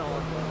he went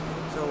on.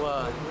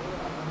 So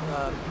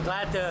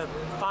glad to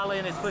follow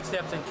in his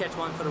footsteps and catch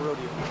one for the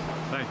rodeo.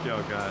 Thank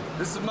y'all, guys.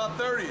 This is my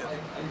 30th.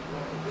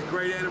 It's a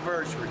great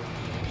anniversary.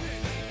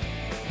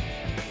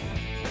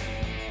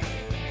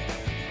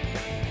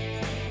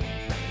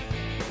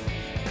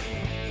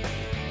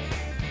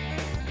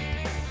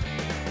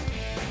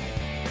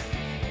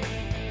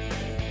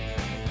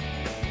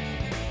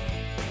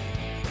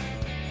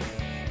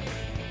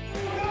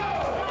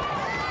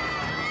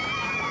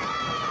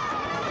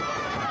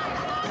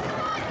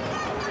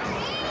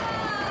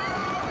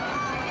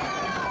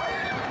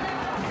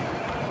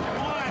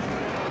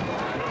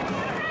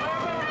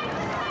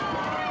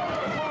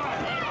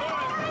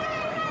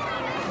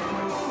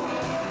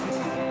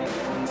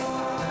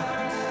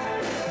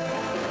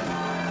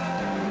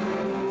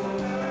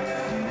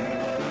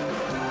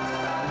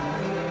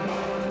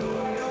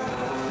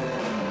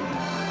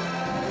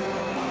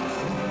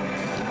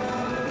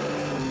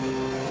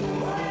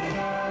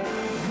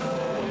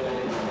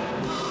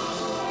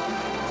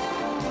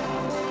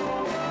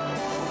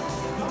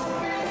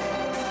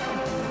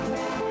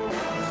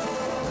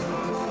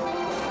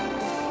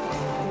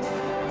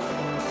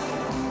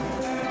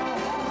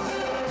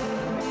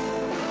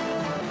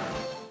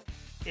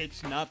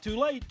 It's not too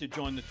late to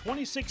join the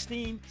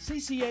 2016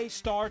 CCA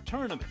Star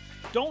Tournament.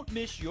 Don't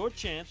miss your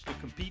chance to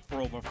compete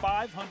for over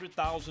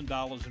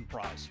 $500,000 in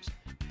prizes.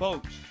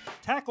 Boats,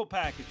 tackle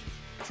packages,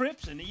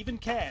 trips, and even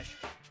cash.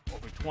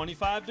 Over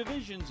 25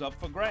 divisions up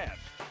for grabs.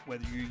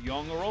 Whether you're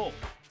young or old,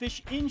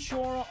 fish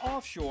inshore or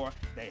offshore,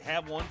 they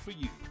have one for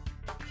you.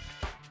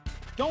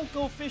 Don't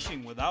go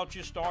fishing without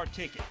your Star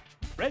ticket.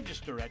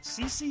 Register at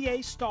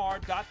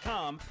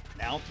ccastar.com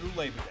now through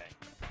Labor Day.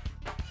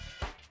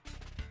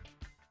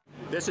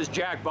 This is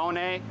Jack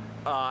Bonet,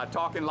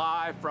 talking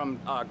live from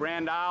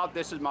Grand Isle.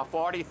 This is my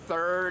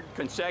 43rd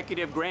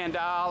consecutive Grand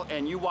Isle,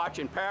 and you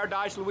watching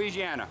Paradise,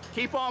 Louisiana.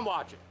 Keep on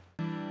watching.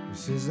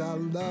 This is our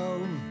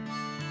love.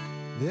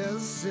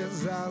 This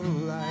is our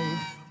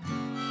life.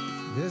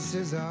 This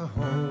is our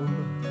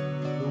home,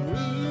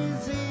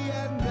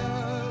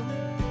 Louisiana.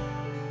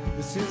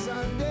 This is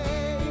our day.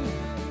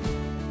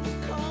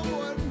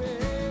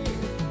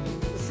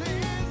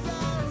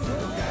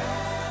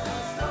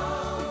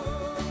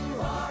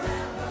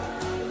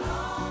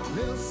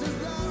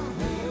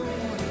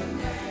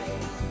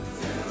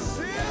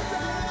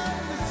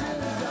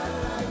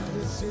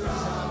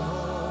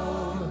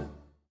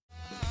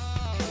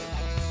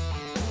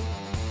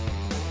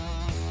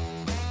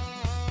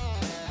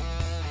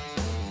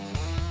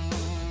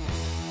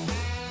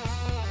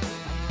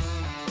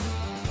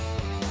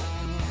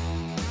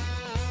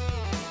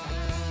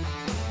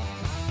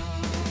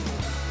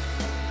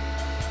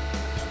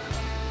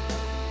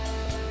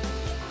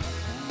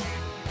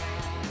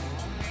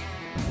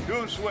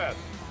 Sweat.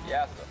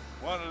 Yes, sir.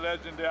 One of the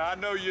legendary. I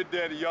know your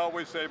daddy. You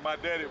always say my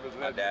daddy was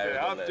legendary.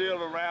 I'm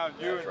still around.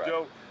 You and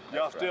Joe,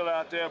 y'all still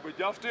out there, but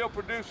y'all still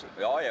producing.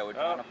 Oh yeah, we're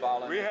trying to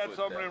follow. We had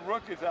some of them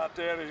rookies out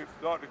there that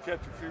started to catch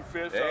a few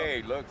fish.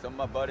 Hey, look, some of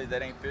my buddies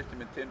that ain't fished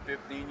them in 10,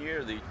 15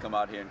 years, they come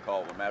out here and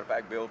call. As a matter of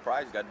fact, Bill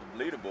Price got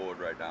the leaderboard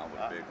right now with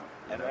a big one.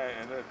 You know?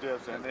 And that's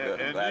just, I'm glad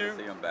to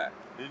see him back.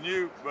 And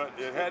you, but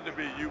it had to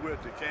be you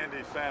with the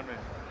Candy's family.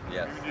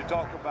 Yes. When you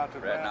talk about the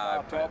Grand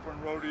Isle Tarpon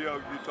Rodeo,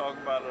 you talk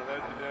about a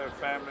legendary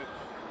family,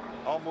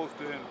 almost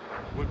in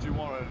what you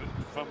wanted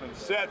from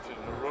inception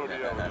of the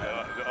rodeo.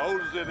 The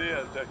oldest it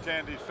is, that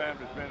Candy's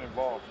family's been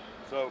involved.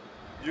 So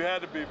you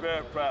had to be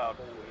very proud.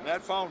 And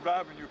that phone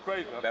driving you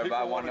crazy.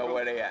 Everybody want to know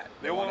where they at.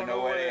 They want to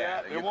know where they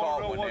at. They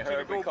want to know once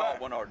you go back.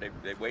 One, or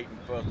they waiting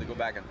for us to go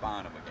back and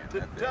find them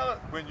again. Tell us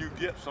when you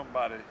get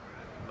somebody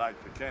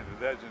like the Candy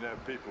legendary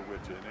people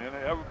with you, and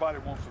everybody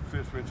wants to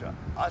fish with you.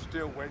 I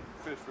still wait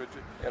to fish with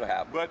you. It'll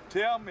happen. But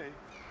tell me,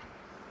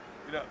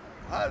 you know,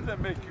 how does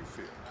that make you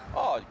feel?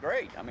 Oh, it's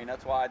great. I mean,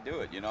 that's why I do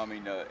it. You know, I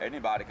mean,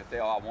 anybody can say,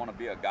 oh, I want to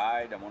be a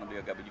guide, I want to be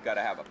a guide, but you got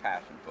to have a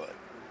passion for it.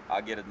 I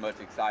get as much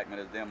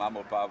excitement as them. I'm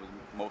probably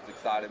the most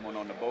excited one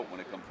on the boat when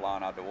it comes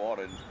flying out the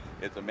water. And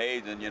it's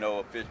amazing, you know,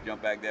 a fish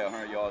jump back there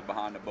 100 yards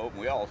behind the boat, and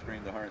we all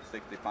screamed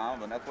 160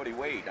 pounds, and that's what he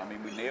weighed. I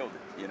mean, we nailed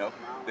it, you know.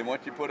 Then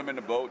once you put him in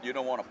the boat, you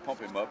don't want to pump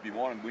him up. You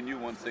want him, we knew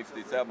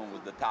 167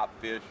 was the top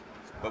fish,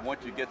 but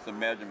once you get some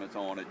measurements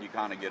on it, you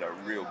kind of get a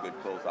real good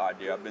close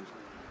idea. I've been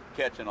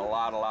catching a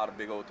lot of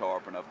big old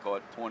tarpon. I've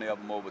caught 20 of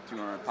them over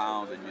 200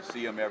 pounds, and you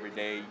see them every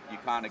day. You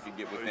kind of can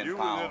get within you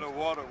pounds. You was in the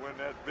water when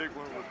that big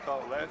one was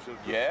caught last year.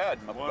 Yeah,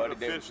 my one buddy of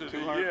the did fish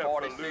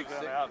 246.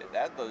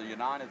 That's the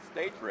United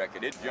States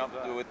record. It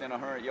jumped to within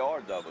 100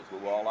 yards of us. We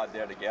were all out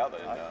there together.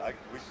 And,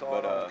 we saw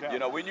it on camera. You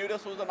know, we knew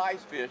this was a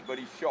nice fish, but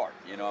he's short.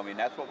 You know, I mean,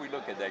 that's what we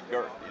look at, that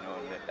girth. You know,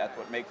 that's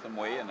what makes him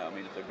weigh. And I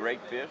mean, it's a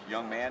great fish.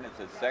 Young man, it's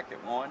his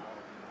second one.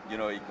 You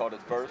know, he caught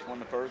his first one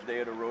the first day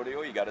of the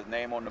rodeo. He got his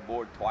name on the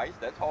board twice.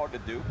 That's hard to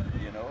do,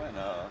 you know, and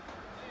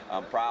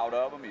I'm proud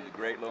of him. He's a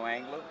great little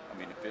angler. I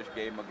mean, the fish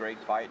gave him a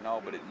great fight and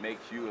all, but it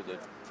makes you as a,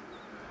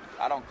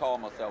 I don't call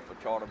myself a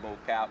charter boat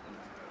captain,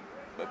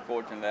 but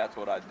fortunately that's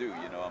what I do,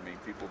 you know. I mean,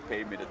 people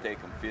pay me to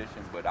take them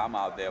fishing, but I'm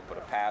out there for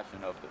the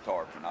passion of the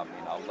tarpon. I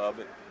mean, I love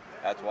it.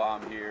 That's why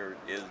I'm here,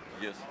 is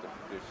just to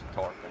fish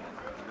tarpon.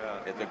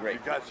 It's a great.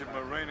 You got your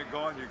marina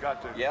going, you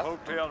got the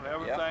hotel and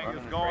everything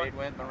is the going. Trade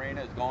Wind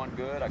Marina is going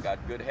good. I got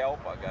good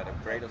help. I got a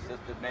great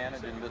assistant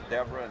manager in Miss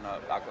Deborah, and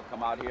I could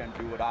come out here and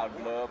do what I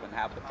love and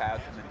have the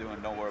passion to do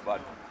and don't worry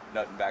about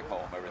nothing back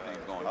home.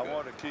 Everything's going good. I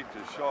want to keep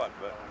this short,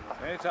 but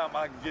anytime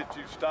I can get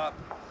you stopped,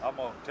 I'm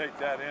going to take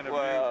that interview.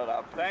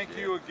 Well, thank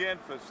you again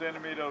for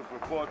sending me those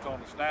reports on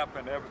the snap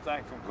and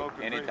everything from Coconut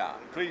Creek. Anytime.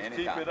 Please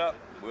Anytime. keep it up.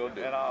 Will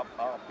do. And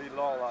I'll be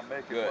loyal. I'll make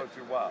it Good. worth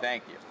your while.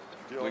 Thank you.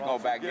 Still we don't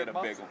go back and forget get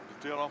a big one.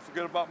 Still don't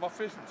forget about my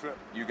fishing trip.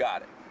 You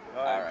got it.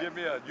 All right. Give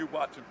me a You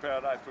Watching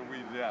Paradise,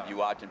 Louisiana. You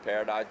Watching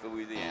Paradise,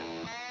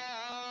 Louisiana.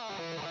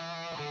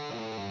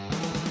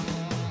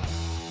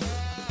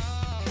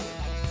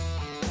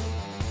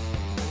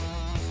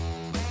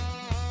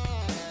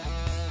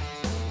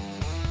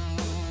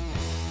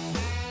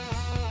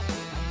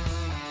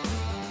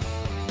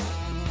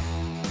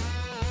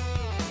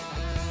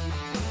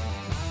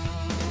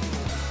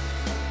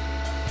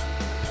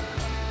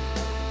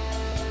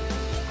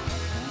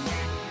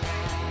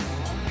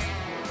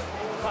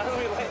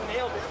 Finally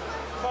nailed it.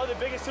 Probably the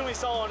biggest tune we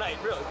saw all night,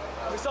 really.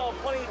 We saw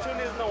plenty of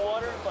tunas in the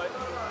water, but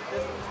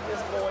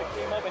this boy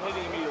came up and hit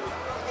it immediately.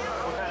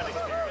 What kind of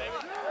experience?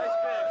 Nice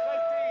fish,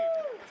 nice team.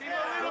 Team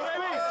Little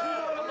baby.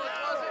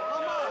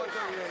 Come on.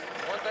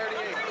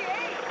 138.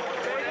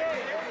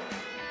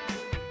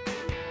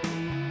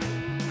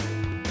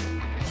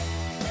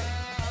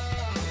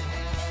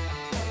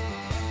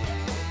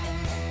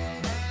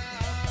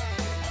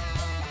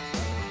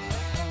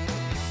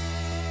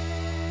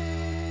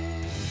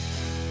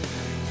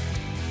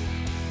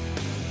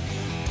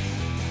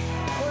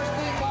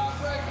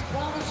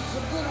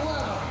 Some good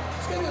weather.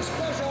 Let's give a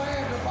special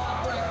hand to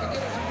Bob Breck to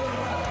get us some good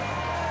weather.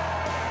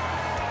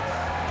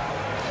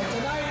 And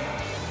tonight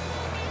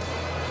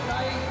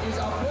is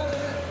our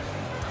president,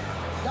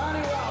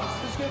 Donnie Rouse.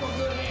 Let's give him a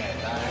good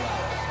hand, Donnie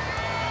Rouse.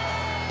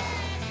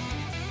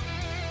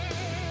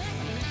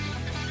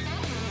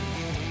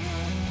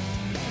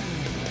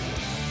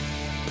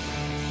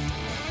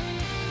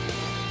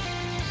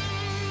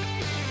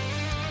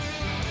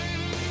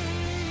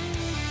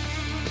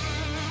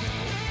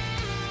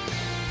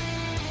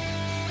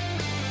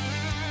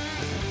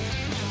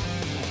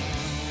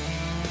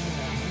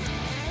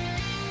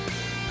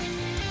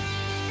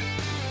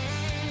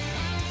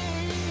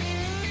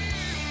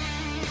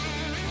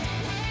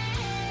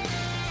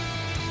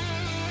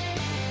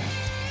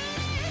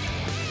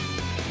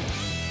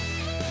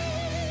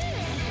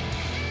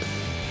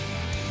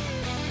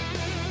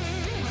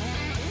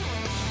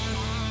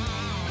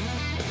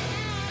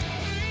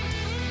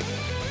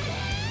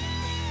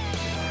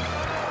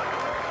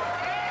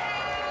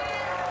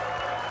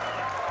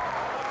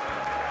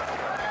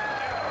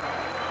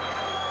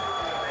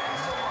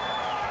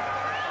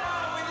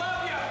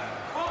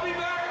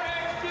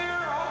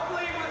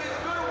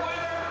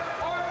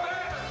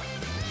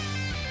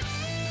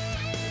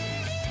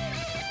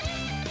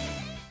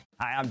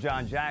 Hi, I'm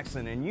John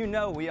Jackson, and you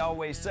know we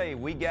always say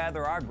we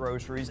gather our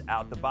groceries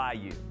out the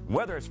bayou.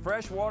 Whether it's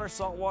freshwater,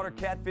 saltwater,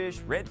 catfish,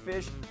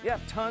 redfish, you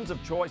have tons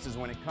of choices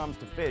when it comes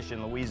to fish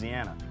in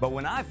Louisiana. But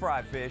when I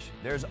fry fish,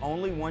 there's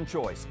only one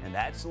choice, and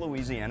that's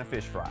Louisiana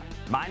fish fry.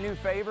 My new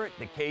favorite,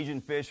 the Cajun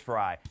fish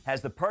fry,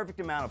 has the perfect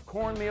amount of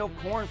cornmeal,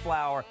 corn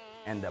flour,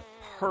 and the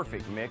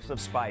perfect mix of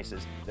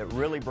spices that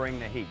really bring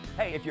the heat.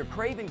 Hey, if you're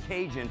craving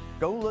Cajun,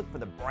 go look for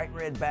the bright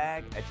red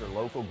bag at your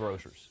local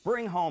grocers.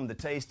 Bring home the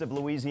taste of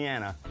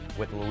Louisiana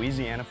with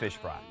Louisiana Fish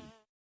Fry.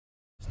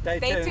 Stay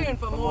tuned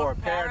for more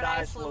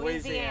Paradise,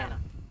 Louisiana.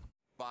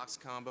 Box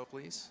combo,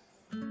 please.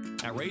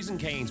 At Raising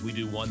Cane's, we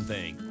do one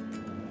thing,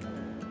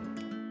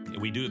 and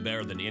we do it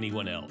better than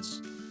anyone else.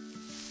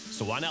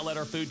 So why not let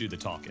our food do the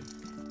talking?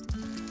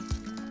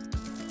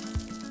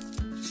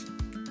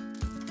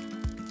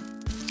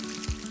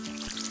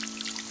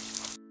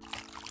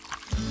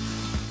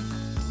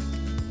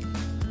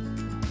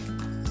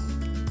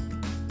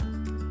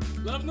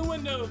 Love in the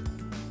window.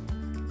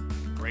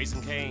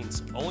 Raising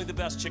Cane's, only the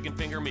best chicken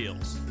finger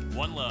meals.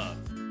 One love.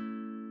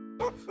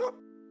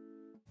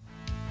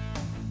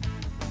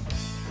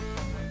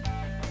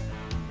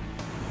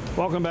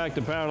 Welcome back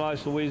to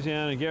Paradise,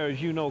 Louisiana. Gary,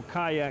 as you know,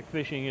 kayak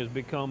fishing has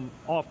become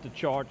off the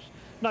charts,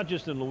 not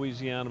just in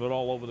Louisiana, but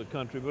all over the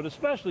country, but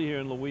especially here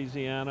in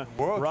Louisiana.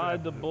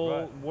 Ride the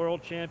Bull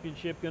World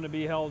Championship going to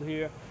be held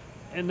here.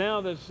 And now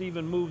that's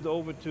even moved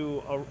over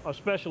to a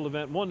special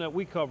event, one that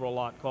we cover a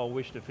lot, called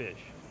Wish to Fish.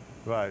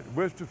 Right,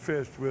 Wish to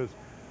Fish was,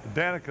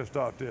 Danica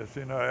started this,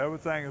 you know,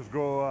 everything is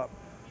grow up.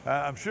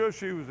 I'm sure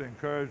she was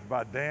encouraged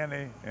by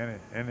Danny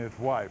and his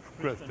wife,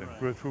 Kristen,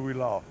 who we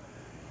lost.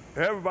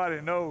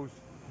 Everybody knows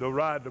the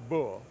Ride the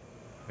Bull.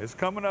 It's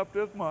coming up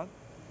this month,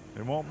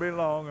 It won't be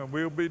long, and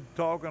we'll be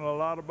talking a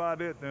lot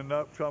about it in the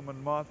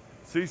upcoming month.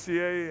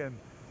 CCA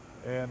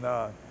and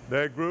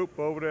their group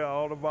over there,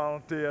 all the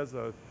volunteers,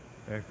 and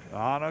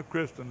Anna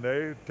Kristen,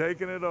 they're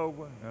taking it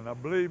over,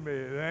 and believe me,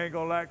 it ain't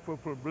gonna lack for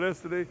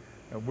publicity,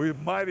 and we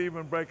might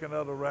even break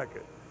another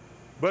record.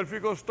 But if you're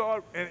gonna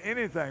start in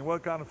anything,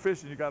 what kind of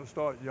fishing, you gotta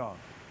start young.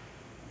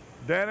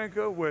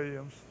 Danica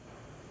Williams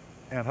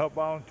and her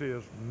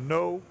volunteers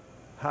know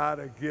how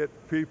to get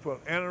people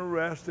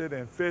interested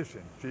in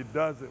fishing. She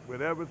does it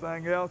with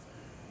everything else.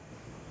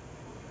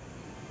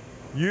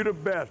 You the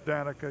best,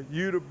 Danica,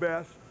 you the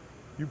best.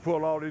 You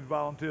pull all these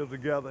volunteers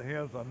together.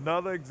 Here's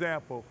another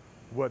example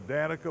of what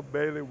Danica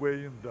Bailey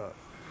Williams does.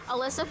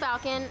 Alyssa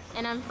Falcon,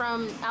 and I'm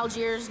from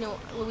Algiers,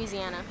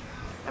 Louisiana.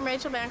 I'm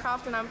Rachel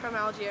Bancroft, and I'm from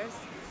Algiers.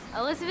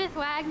 Elizabeth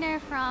Wagner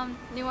from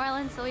New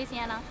Orleans,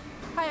 Louisiana.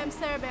 Hi, I'm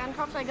Sarah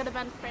Bancroft. I go to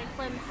Ben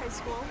Franklin High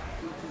School.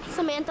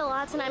 Samantha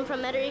Lotz, and I'm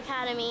from Metairie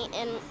Academy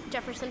in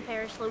Jefferson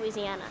Parish,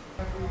 Louisiana.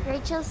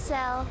 Rachel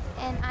Sell,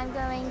 and I'm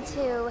going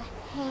to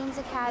Haynes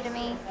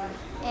Academy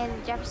in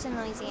Jefferson,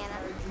 Louisiana.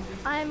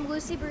 I'm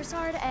Lucy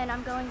Broussard, and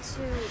I'm going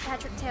to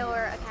Patrick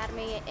Taylor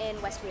Academy in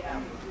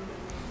Westwedo.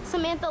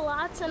 Samantha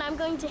Lotz, and I'm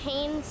going to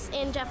Haynes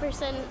in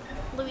Jefferson,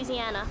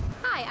 Louisiana.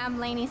 Hi, I'm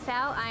Lainey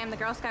Sell. I am the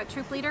Girl Scout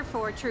troop leader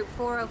for Troop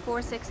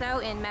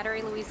 40460 in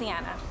Metairie,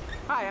 Louisiana.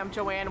 Hi, I'm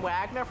Joanne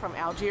Wagner from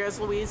Algiers,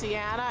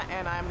 Louisiana,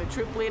 and I'm the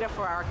troop leader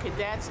for our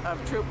cadets of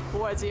Troop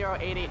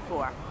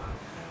 40884.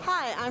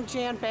 Hi, I'm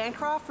Jan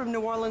Bancroft from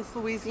New Orleans,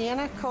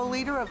 Louisiana,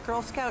 co-leader of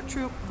Girl Scout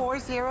Troop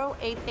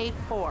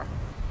 40884.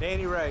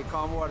 Danny Ray,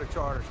 Calm Water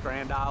Charters,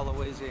 Grand Isle,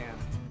 Louisiana.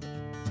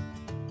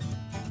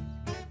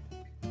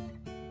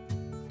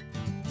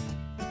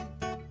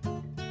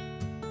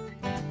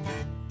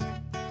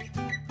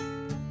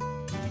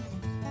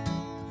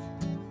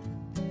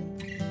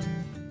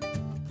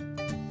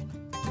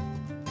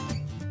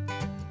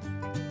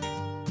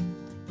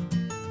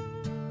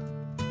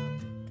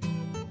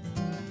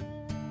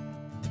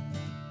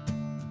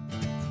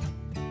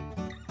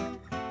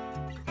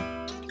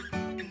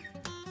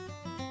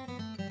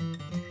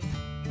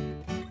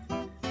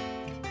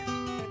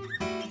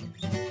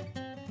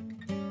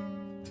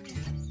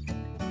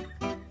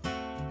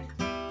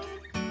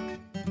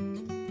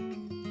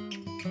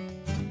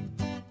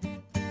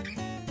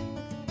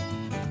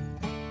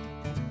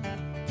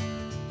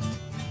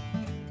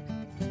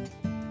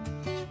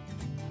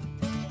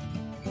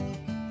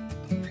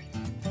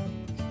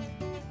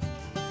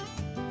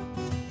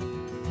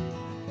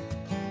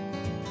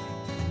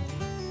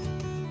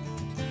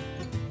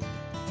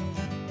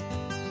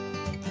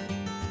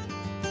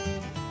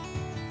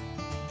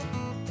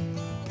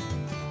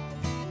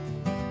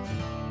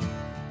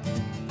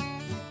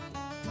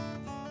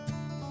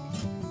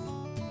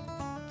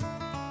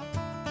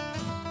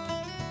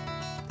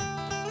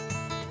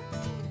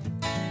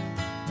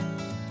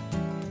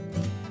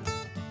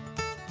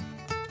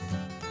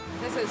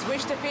 This is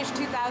Wish to Fish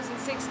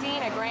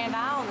 2016 at Grand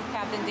Isle with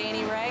Captain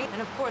Danny Ray.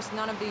 And of course,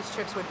 none of these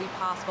trips would be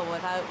possible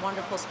without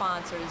wonderful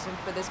sponsors. And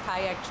for this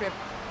kayak trip,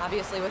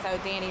 obviously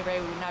without Danny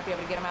Ray, we would not be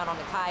able to get him out on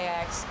the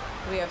kayaks.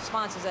 We have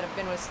sponsors that have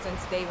been with us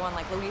since day one,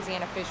 like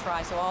Louisiana Fish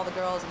Fry, so all the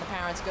girls and the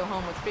parents go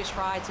home with fish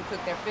fry to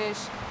cook their fish.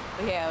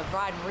 We have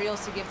ride and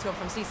reels to give to them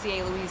from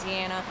CCA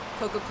Louisiana,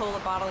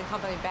 Coca-Cola Bottling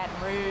Company,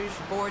 Baton Rouge,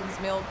 Borden's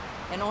Milk,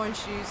 and Orange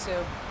Shoes.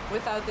 So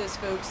without those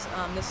folks,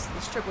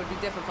 this trip would be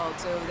difficult,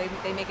 so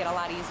they make it a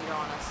lot easier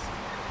on us.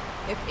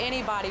 If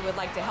anybody would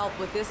like to help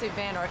with this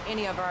event or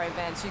any of our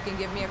events, you can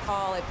give me a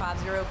call at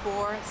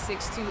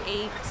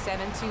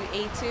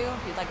 504-628-7282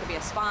 if you'd like to be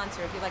a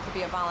sponsor, if you'd like to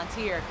be a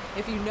volunteer,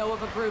 if you know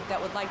of a group that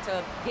would like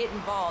to get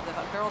involved, if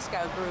a Girl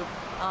Scout group,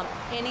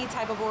 any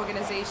type of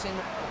organization,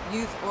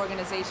 youth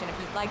organization, if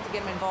you'd like to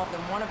get them involved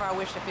in one of our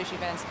Wish to Fish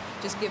events,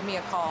 just give me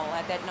a call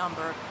at that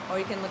number, or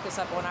you can look us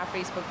up on our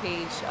Facebook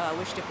page,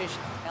 Wish to Fish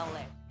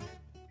LA.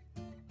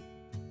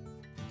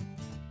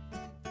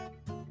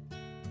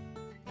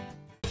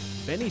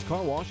 Benny's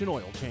Car Wash and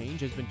Oil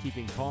Change has been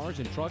keeping cars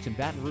and trucks in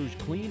Baton Rouge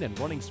clean and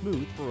running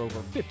smooth for over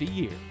 50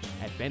 years.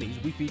 At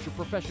Benny's, we feature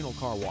professional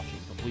car washing,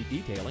 complete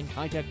detailing,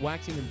 high-tech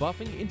waxing and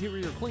buffing,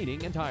 interior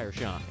cleaning, and tire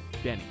shine.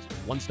 Benny's,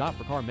 one stop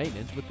for car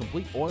maintenance with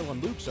complete oil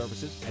and lube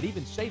services and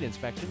even state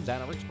inspections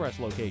at our express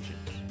locations.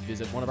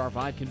 Visit one of our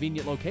 5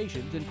 convenient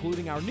locations,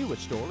 including our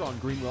newest store on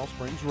Greenwell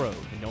Springs Road.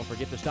 And don't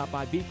forget to stop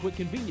by Be Quick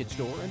Convenience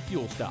Store and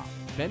Fuel Stop.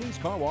 Benny's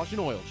Car Wash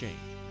and Oil Change.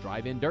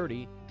 Drive in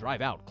dirty,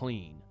 drive out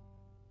clean.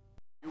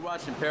 You're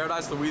watching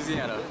Paradise,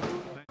 Louisiana.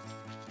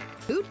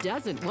 Who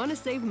doesn't want to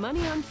save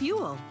money on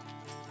fuel?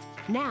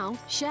 Now,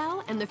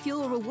 Shell and the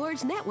Fuel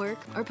Rewards Network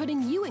are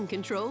putting you in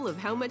control of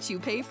how much you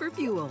pay for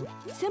fuel.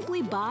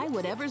 Simply buy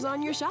whatever's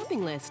on your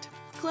shopping list.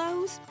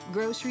 Clothes,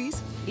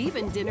 groceries,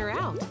 even dinner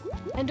out.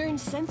 And earn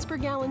cents per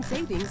gallon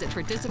savings at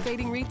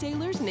participating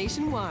retailers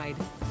nationwide.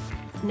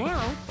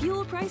 Now,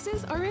 fuel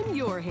prices are in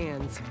your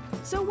hands.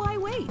 So why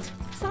wait?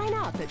 Sign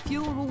up at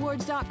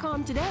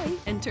fuelrewards.com today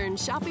and turn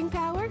shopping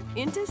power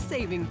into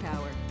saving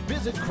power.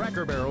 Visit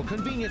Cracker Barrel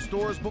convenience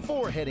stores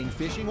before heading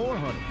fishing or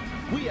hunting.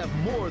 We have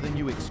more than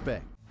you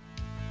expect.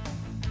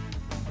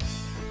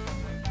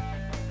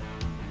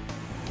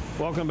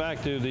 Welcome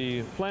back to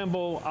the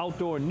Flambeau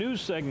Outdoor News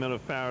segment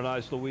of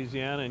Paradise,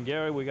 Louisiana. And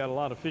Gary, we got a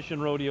lot of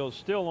fishing rodeos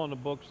still on the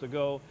books to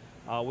go.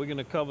 We're going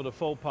to cover the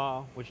faux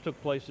pas, which took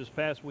place this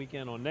past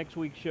weekend on next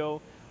week's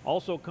show.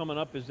 Also coming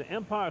up is the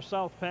Empire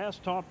South Pass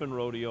Tarpon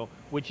Rodeo,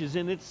 which is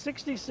in its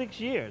 66th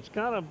year. It's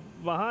kind of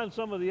behind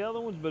some of the other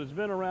ones, but it's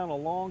been around a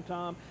long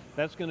time.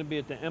 That's going to be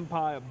at the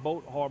Empire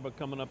Boat Harbor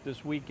coming up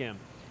this weekend.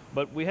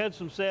 But we had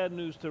some sad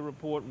news to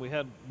report.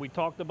 We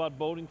talked about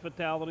boating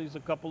fatalities a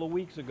couple of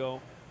weeks ago.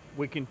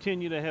 We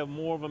continue to have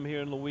more of them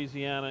here in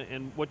Louisiana,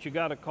 and what you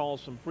got to call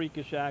some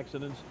freakish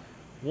accidents.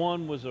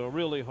 One was a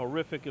really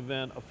horrific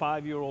event, a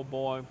 5-year-old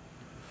boy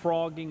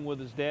frogging with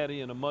his daddy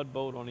in a mud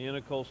boat on the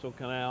Intercoastal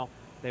Canal.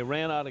 They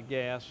ran out of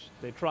gas.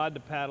 They tried to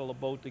paddle a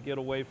boat to get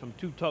away from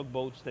 2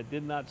 tugboats that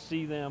did not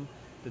see them.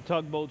 The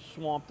tugboats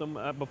swamped them.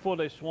 Before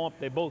they swamped,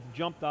 they both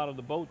jumped out of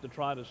the boat to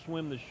try to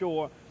swim the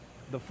shore.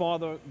 The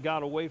father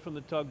got away from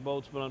the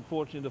tugboats, but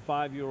unfortunately the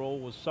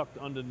 5-year-old was sucked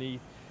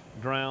underneath,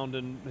 drowned,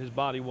 and his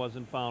body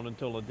wasn't found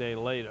until a day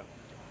later.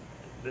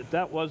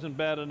 That wasn't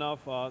bad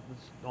enough.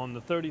 On the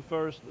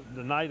 31st,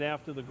 the night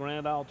after the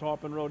Grand Isle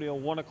Tarpon Rodeo,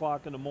 1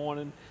 o'clock in the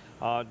morning,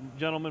 a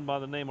gentleman by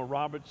the name of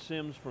Robert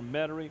Sims from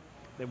Metairie,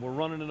 they were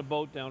running in a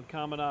boat down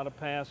Caminada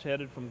Pass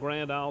headed from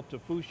Grand Isle to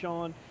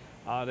Fouchon.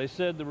 They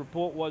said the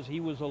report was he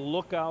was a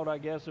lookout, I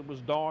guess. It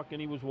was dark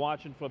and he was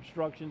watching for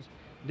obstructions,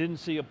 didn't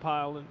see a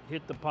pilot,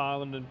 hit the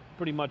pilot, and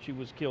pretty much he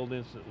was killed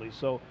instantly.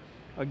 So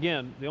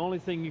again, the only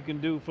thing you can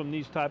do from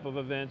these type of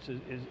events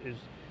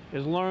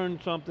is learn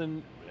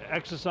something,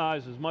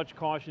 exercise as much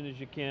caution as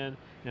you can,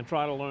 and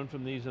try to learn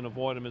from these and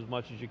avoid them as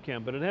much as you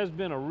can. But it has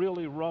been a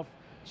really rough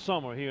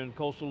summer here in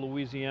coastal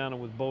Louisiana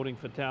with boating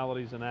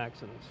fatalities and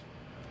accidents.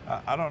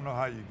 I don't know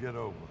how you get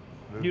over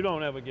losing, you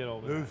don't ever get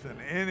over losing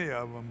any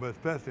of them, but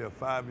especially a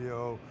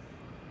 5-year-old.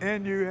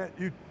 And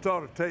you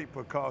sort of take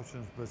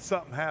precautions, but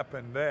something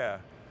happened there.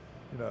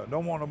 You know,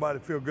 don't want nobody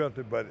to feel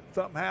guilty, but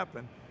something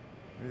happened.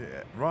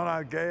 Run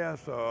out of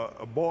gas, or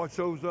a boy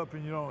shows up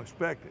and you don't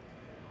expect it.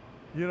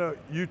 You know,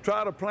 you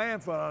try to plan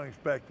for the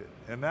unexpected,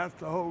 and that's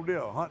the whole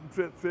deal. Hunting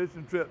trips,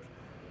 fishing trips.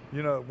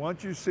 You know,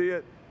 once you see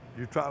it,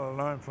 you try to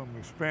learn from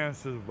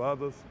experiences of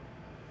others.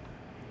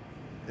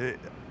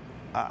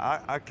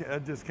 I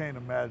just can't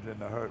imagine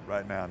the hurt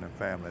right now in the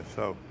family.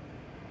 So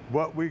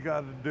what we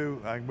got to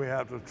do, we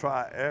have to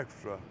try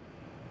extra,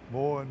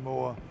 more and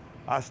more.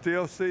 I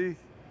still see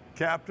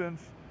captains.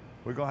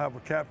 We're going to have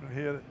a captain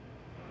here.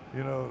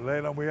 You know,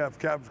 later on we have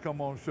captains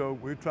come on the show.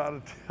 We try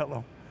to tell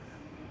them,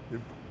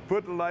 you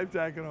put the life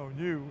jacket on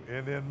you,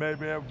 and then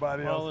maybe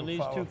everybody else will follow. Well, in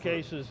these 2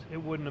 cases, it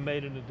wouldn't have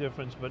made any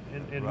difference, but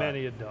in Right.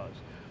 many it does.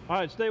 All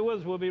right, stay with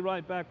us. We'll be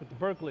right back with the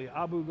Berkeley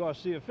Abu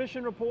Garcia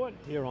Fishing Report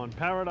here on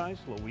Paradise,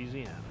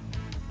 Louisiana.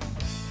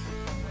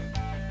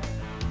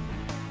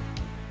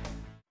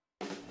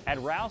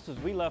 At Rouse's,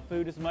 we love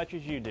food as much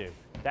as you do.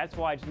 That's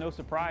why it's no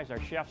surprise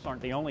our chefs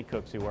aren't the only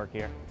cooks who work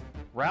here.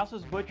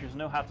 Rouse's butchers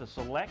know how to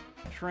select,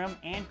 trim,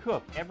 and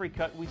cook every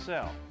cut we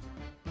sell.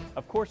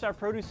 Of course, our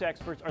produce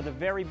experts are the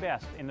very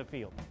best in the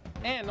field.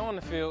 And on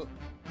the field.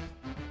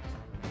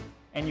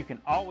 And you can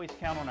always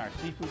count on our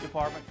seafood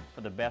department for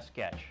the best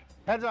catch.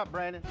 Heads up,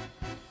 Brandon.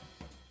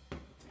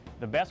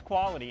 The best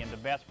quality and the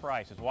best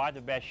price is why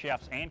the best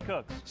chefs and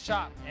cooks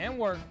shop and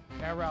work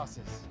at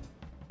Rouse's.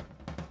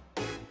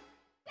 Stay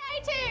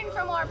tuned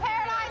for more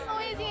Paradise,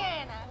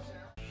 Louisiana.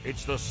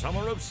 It's the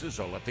summer of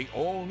sizzle at the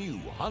all-new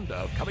Honda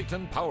of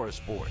Covington Power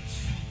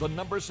Sports. The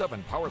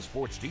 #7 power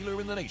sports dealer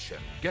in the nation.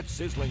 Get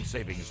sizzling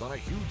savings on a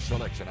huge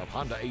selection of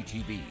Honda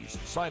ATVs,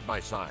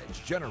 side-by-sides,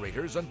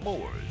 generators, and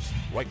mowers.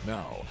 Right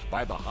now,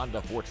 buy the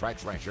Honda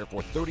 4Trax Rancher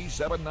for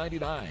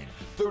 $37.99.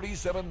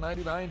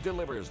 $37.99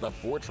 delivers the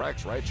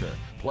 4Trax Rancher.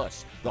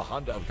 Plus, the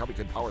Honda of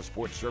Covington Power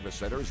Sports Service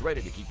Center is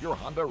ready to keep your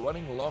Honda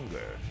running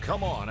longer.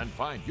 Come on and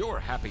find your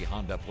happy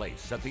Honda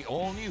place at the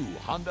all-new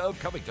Honda of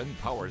Covington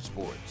Power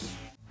Sports.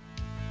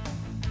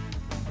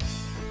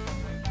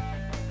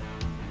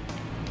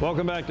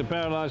 Welcome back to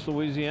Paradise,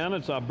 Louisiana.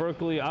 It's our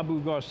Berkeley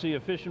Abu Garcia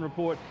Fishing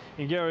Report.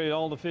 And Gary,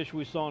 all the fish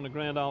we saw in the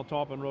Grand Isle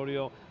Tarpon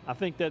Rodeo, I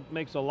think that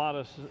makes a lot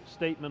of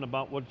statement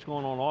about what's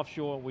going on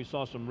offshore. We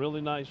saw some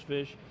really nice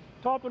fish.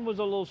 Tarpon was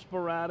a little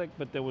sporadic,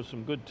 but there was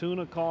some good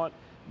tuna caught.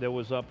 There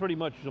was pretty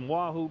much some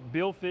wahoo.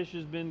 Billfish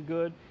has been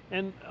good.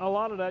 And a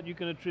lot of that you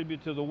can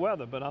attribute to the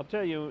weather. But I'll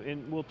tell you,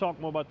 and we'll talk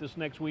more about this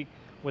next week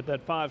with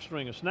that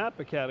 5-stringer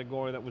snapper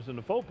category that was in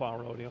the faux pas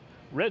rodeo.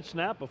 Red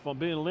snapper, from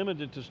being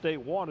limited to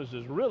state waters,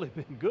 has really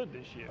been good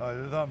this year.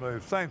 It's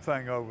unbelievable. Same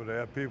thing over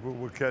there. People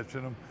were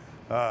catching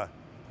them.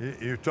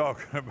 You're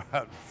talking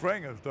about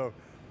stringers, though.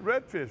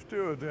 Redfish,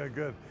 too, is doing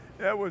good.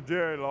 That was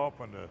Jerry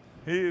Lawpender.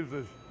 He's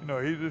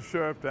the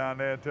sheriff down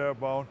there at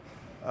Tarpon.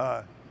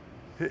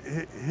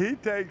 He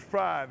takes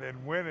pride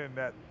in winning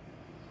that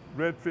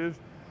redfish.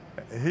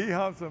 He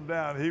hunts them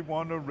down. He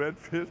won the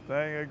redfish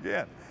thing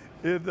again.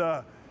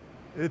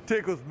 It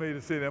tickles me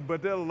to see them,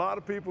 but there are a lot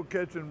of people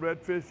catching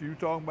redfish. You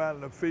talking about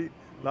in the feet.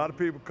 A lot of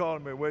people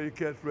calling me, where you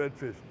catch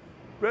redfish.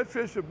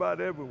 Redfish are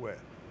about everywhere.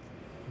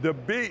 The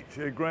beach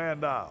at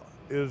Grand Isle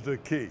is the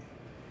key.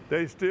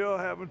 They still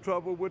having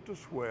trouble with the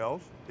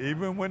swells.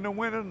 Even when the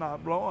wind's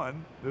not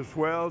blowing, the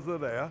swells are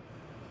there.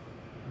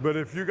 But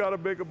if you got a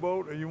bigger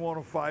boat and you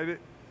want to fight it,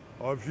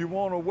 or if you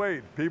want to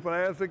wait, people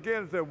ask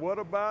again and say, what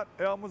about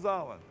Elmer's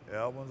Island?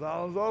 Elmer's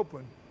Island's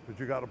open, but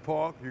you got to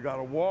park, you got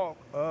to walk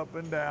up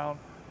and down,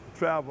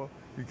 travel.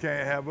 You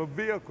can't have a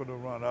vehicle to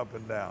run up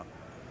and down.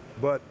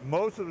 But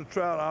most of the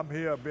trout I'm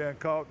here being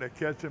caught, they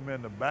catch them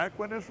in the back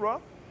when it's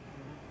rough,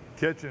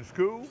 catching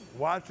school,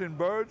 watching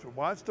birds,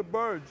 watch the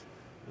birds.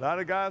 A lot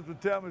of guys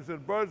would tell me,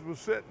 said birds were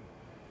sitting.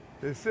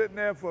 They're sitting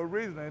there for a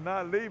reason, they're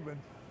not leaving.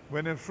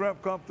 When them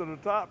shrimp come to the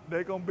top,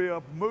 they're gonna be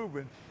up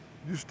moving.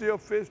 You still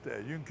fish there.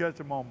 You can catch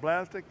them on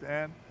plastic,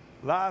 and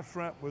live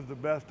shrimp was the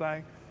best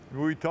thing.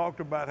 We talked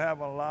about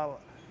having a lot of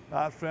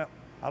live shrimp.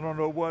 I don't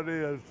know what it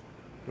is,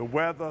 the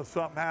weather,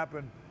 something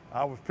happened.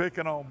 I was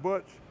picking on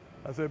Butch.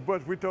 I said,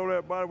 Butch, we told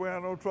everybody we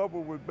had no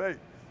trouble with bait.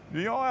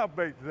 You don't have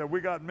bait.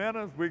 We got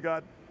minnows, we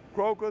got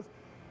croakers.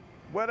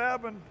 What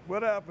happened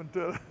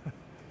to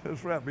the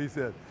shrimp? He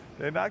said,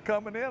 they're not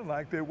coming in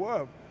like they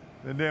were.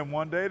 And then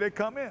one day they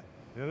come in.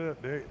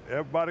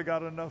 Everybody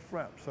got enough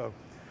shrimp. So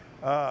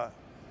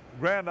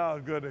Grand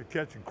Isle's good at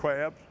catching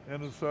crabs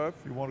in the surf.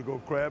 You want to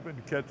go crabbing,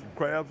 catching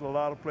crabs a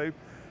lot of places.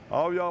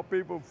 All y'all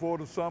people before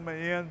the summer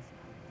ends,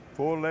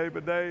 before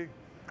Labor Day,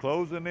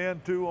 closing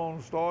in too on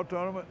the Star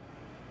Tournament,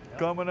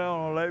 coming out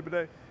on Labor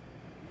Day,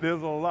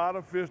 there's a lot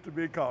of fish to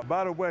be caught.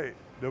 By the way,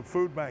 the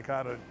food bank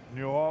out of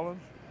New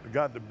Orleans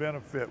got the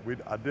benefit.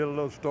 I did a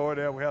little story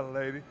there. We had a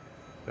lady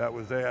that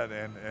was there,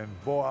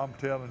 and boy, I'm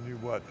telling you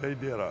what, they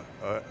did a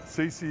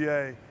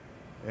CCA,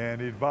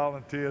 and these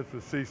volunteers for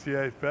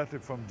CCA, especially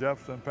from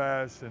Jefferson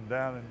Parish and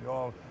down in New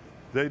Orleans,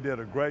 they did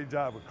a great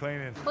job of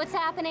cleaning. What's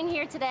happening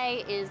here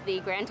today is the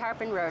Grand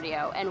Tarpon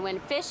Rodeo, and when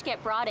fish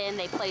get brought in,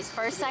 they place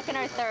first, second,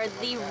 or third.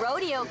 The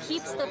rodeo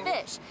keeps the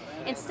fish.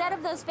 Instead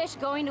of those fish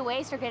going to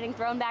waste or getting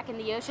thrown back in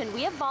the ocean,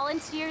 we have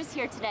volunteers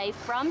here today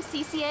from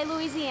CCA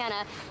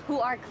Louisiana who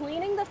are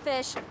cleaning the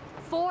fish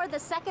for the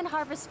Second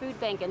Harvest Food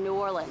Bank in New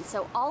Orleans.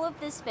 So all of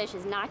this fish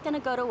is not going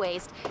to go to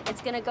waste.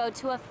 It's going to go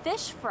to a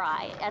fish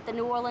fry at the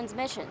New Orleans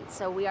Mission.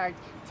 So we are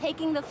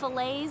taking the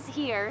fillets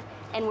here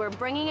and we're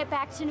bringing it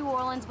back to New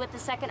Orleans with the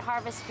Second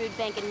Harvest Food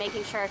Bank and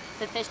making sure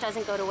the fish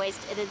doesn't go to waste.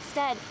 It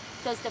instead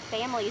goes to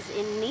families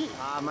in need.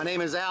 My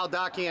name is Al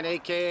Dakian,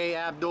 aka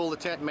Abdul the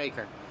Tent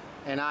Maker,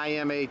 and I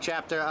am a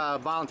chapter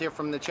volunteer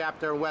from the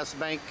chapter West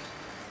Bank.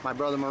 My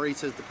brother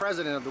Maurice is the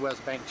president of the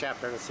West Bank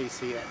chapter of the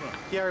CCA.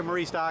 Gary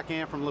Maurice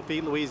Dakian from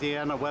Lafitte,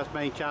 Louisiana, West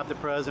Bank chapter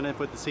president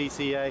with the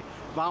CCA,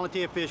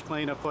 volunteer fish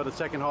cleaner for the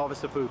Second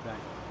Harvest of Food Bank.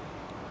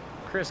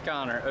 Chris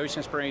Connor,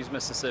 Ocean Springs,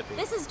 Mississippi.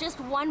 This is just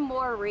one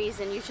more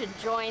reason you should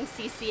join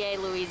CCA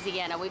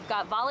Louisiana. We've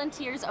got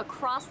volunteers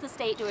across the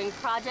state doing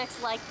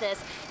projects like this,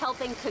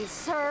 helping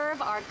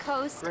conserve our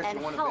coast and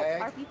help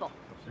our people.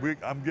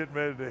 I'm getting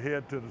ready to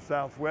head to the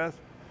southwest.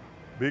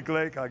 Big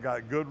Lake, I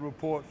got good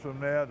reports from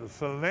there. The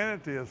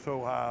salinity is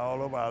so high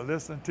all over. I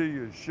listened to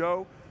your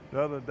show the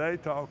other day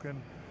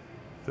talking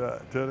to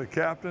the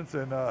captains,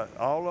 and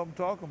all of them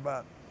talking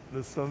about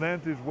the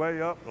salinity's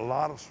way up, a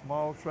lot of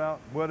small trout.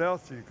 What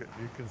else you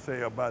can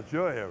say about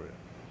your area?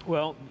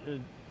 Well,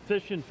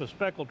 fishing for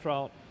speckled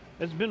trout,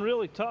 it's been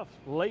really tough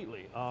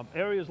lately.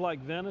 Areas like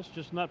Venice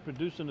just not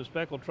producing the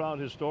speckled trout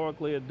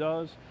historically it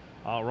does.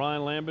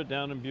 Ryan Lambert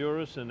down in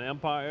Buras and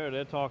Empire,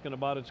 they're talking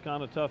about it's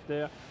kind of tough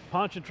there.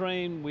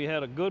 Pontchartrain, we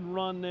had a good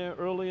run there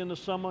early in the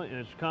summer, and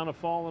it's kind of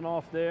fallen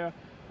off there.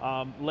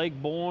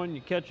 Lake Bourne,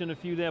 you're catching a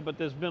few there, but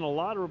there's been a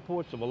lot of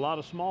reports of a lot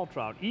of small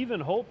trout. Even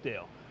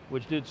Hopedale,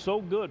 which did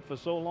so good for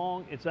so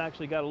long, it's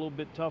actually got a little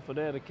bit tougher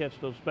there to catch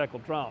those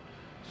speckled trout.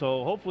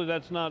 So hopefully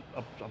that's not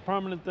a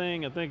permanent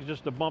thing. I think it's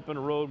just a bump in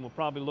the road, and we'll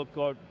probably look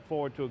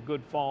forward to a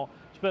good fall,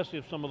 especially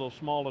if some of those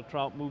smaller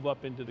trout move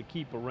up into the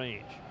keeper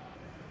range.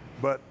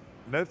 But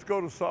let's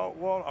go to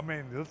saltwater. I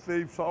mean, let's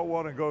leave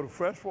saltwater and go to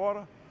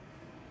freshwater.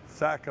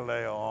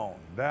 Sac-a-lait on.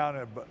 Down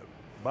at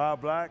Bar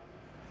Black,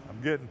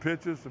 I'm getting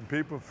pictures of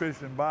people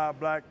fishing Bar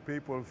Black,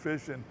 people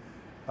fishing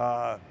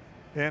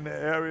in the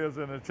areas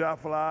in the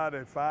Chafalaya.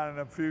 They're finding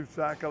a few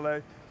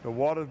sac-a-lait. The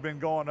water's been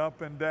going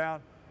up and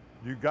down.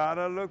 You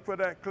gotta look for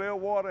that clear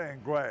water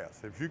and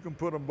grass. If you can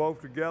put them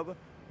both together.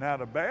 Now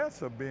the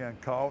bass are being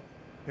caught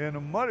in the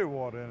muddy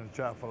water in the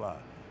Chafalaya.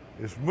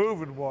 It's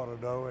moving water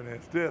though, and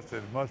it's this.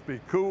 It must be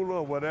cooler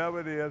or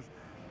whatever it is.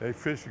 They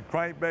fishing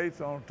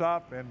crankbaits on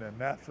top, and then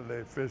naturally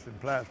they're fishing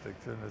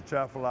plastics in the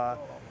Chafalaya.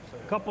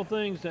 A couple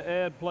things to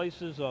add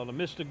places. The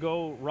Mr.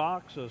 Go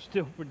rocks are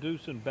still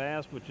producing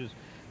bass, which is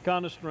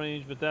kind of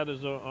strange, but that has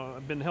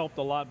been helped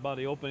a lot by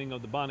the opening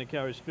of the Bonnie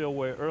Carey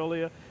Spillway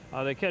earlier.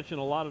 They're catching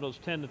a lot of those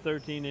 10 to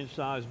 13 inch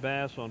size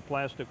bass on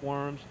plastic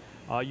worms.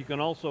 You can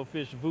also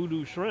fish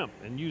voodoo shrimp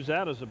and use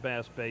that as a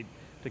bass bait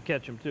to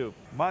catch them too.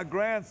 My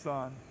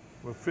grandson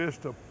would fish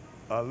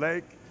a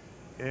lake,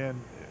 and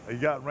he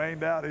got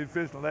rained out. He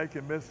fished a lake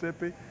in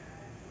Mississippi.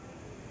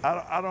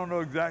 I don't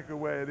know exactly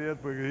where it is,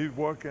 but he's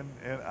working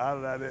out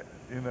of that,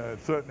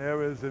 certain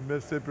areas in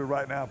Mississippi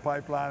right now,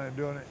 pipeline and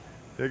doing it.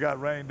 They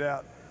got rained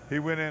out. He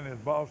went in his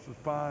boss's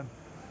pond,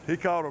 he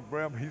caught a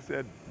brim. He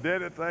said,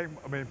 Daddy,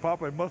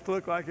 Papa, it must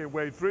look like it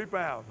weighed 3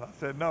 pounds. I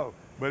said, no,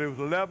 but it was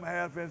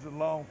 11.5 inches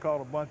long,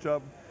 caught a bunch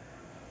of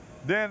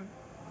them.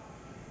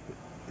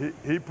 Then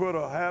he put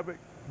a havoc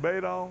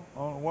bait on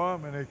a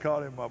worm, and he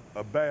caught him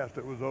a bass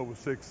that was over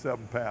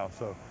 6-7 pounds.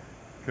 So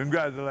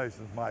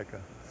congratulations,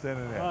 Micah. Send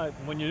it in. All right,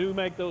 when you do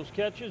make those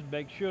catches,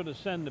 make sure to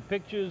send the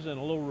pictures and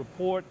a little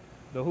report,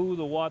 the who,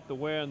 the what, the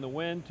where, and the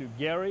when, to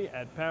Gary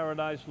at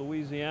Paradise,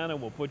 Louisiana.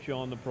 We'll put you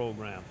on the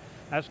program.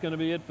 That's going to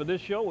be it for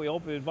this show. We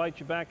hope to invite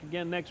you back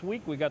again next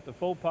week. We got the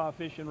Faux Pas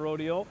Fishing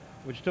Rodeo,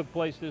 which took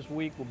place this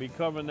week. We'll be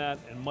covering that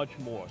and much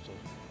more. So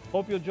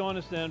hope you'll join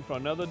us then for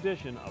another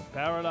edition of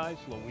Paradise,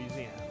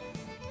 Louisiana.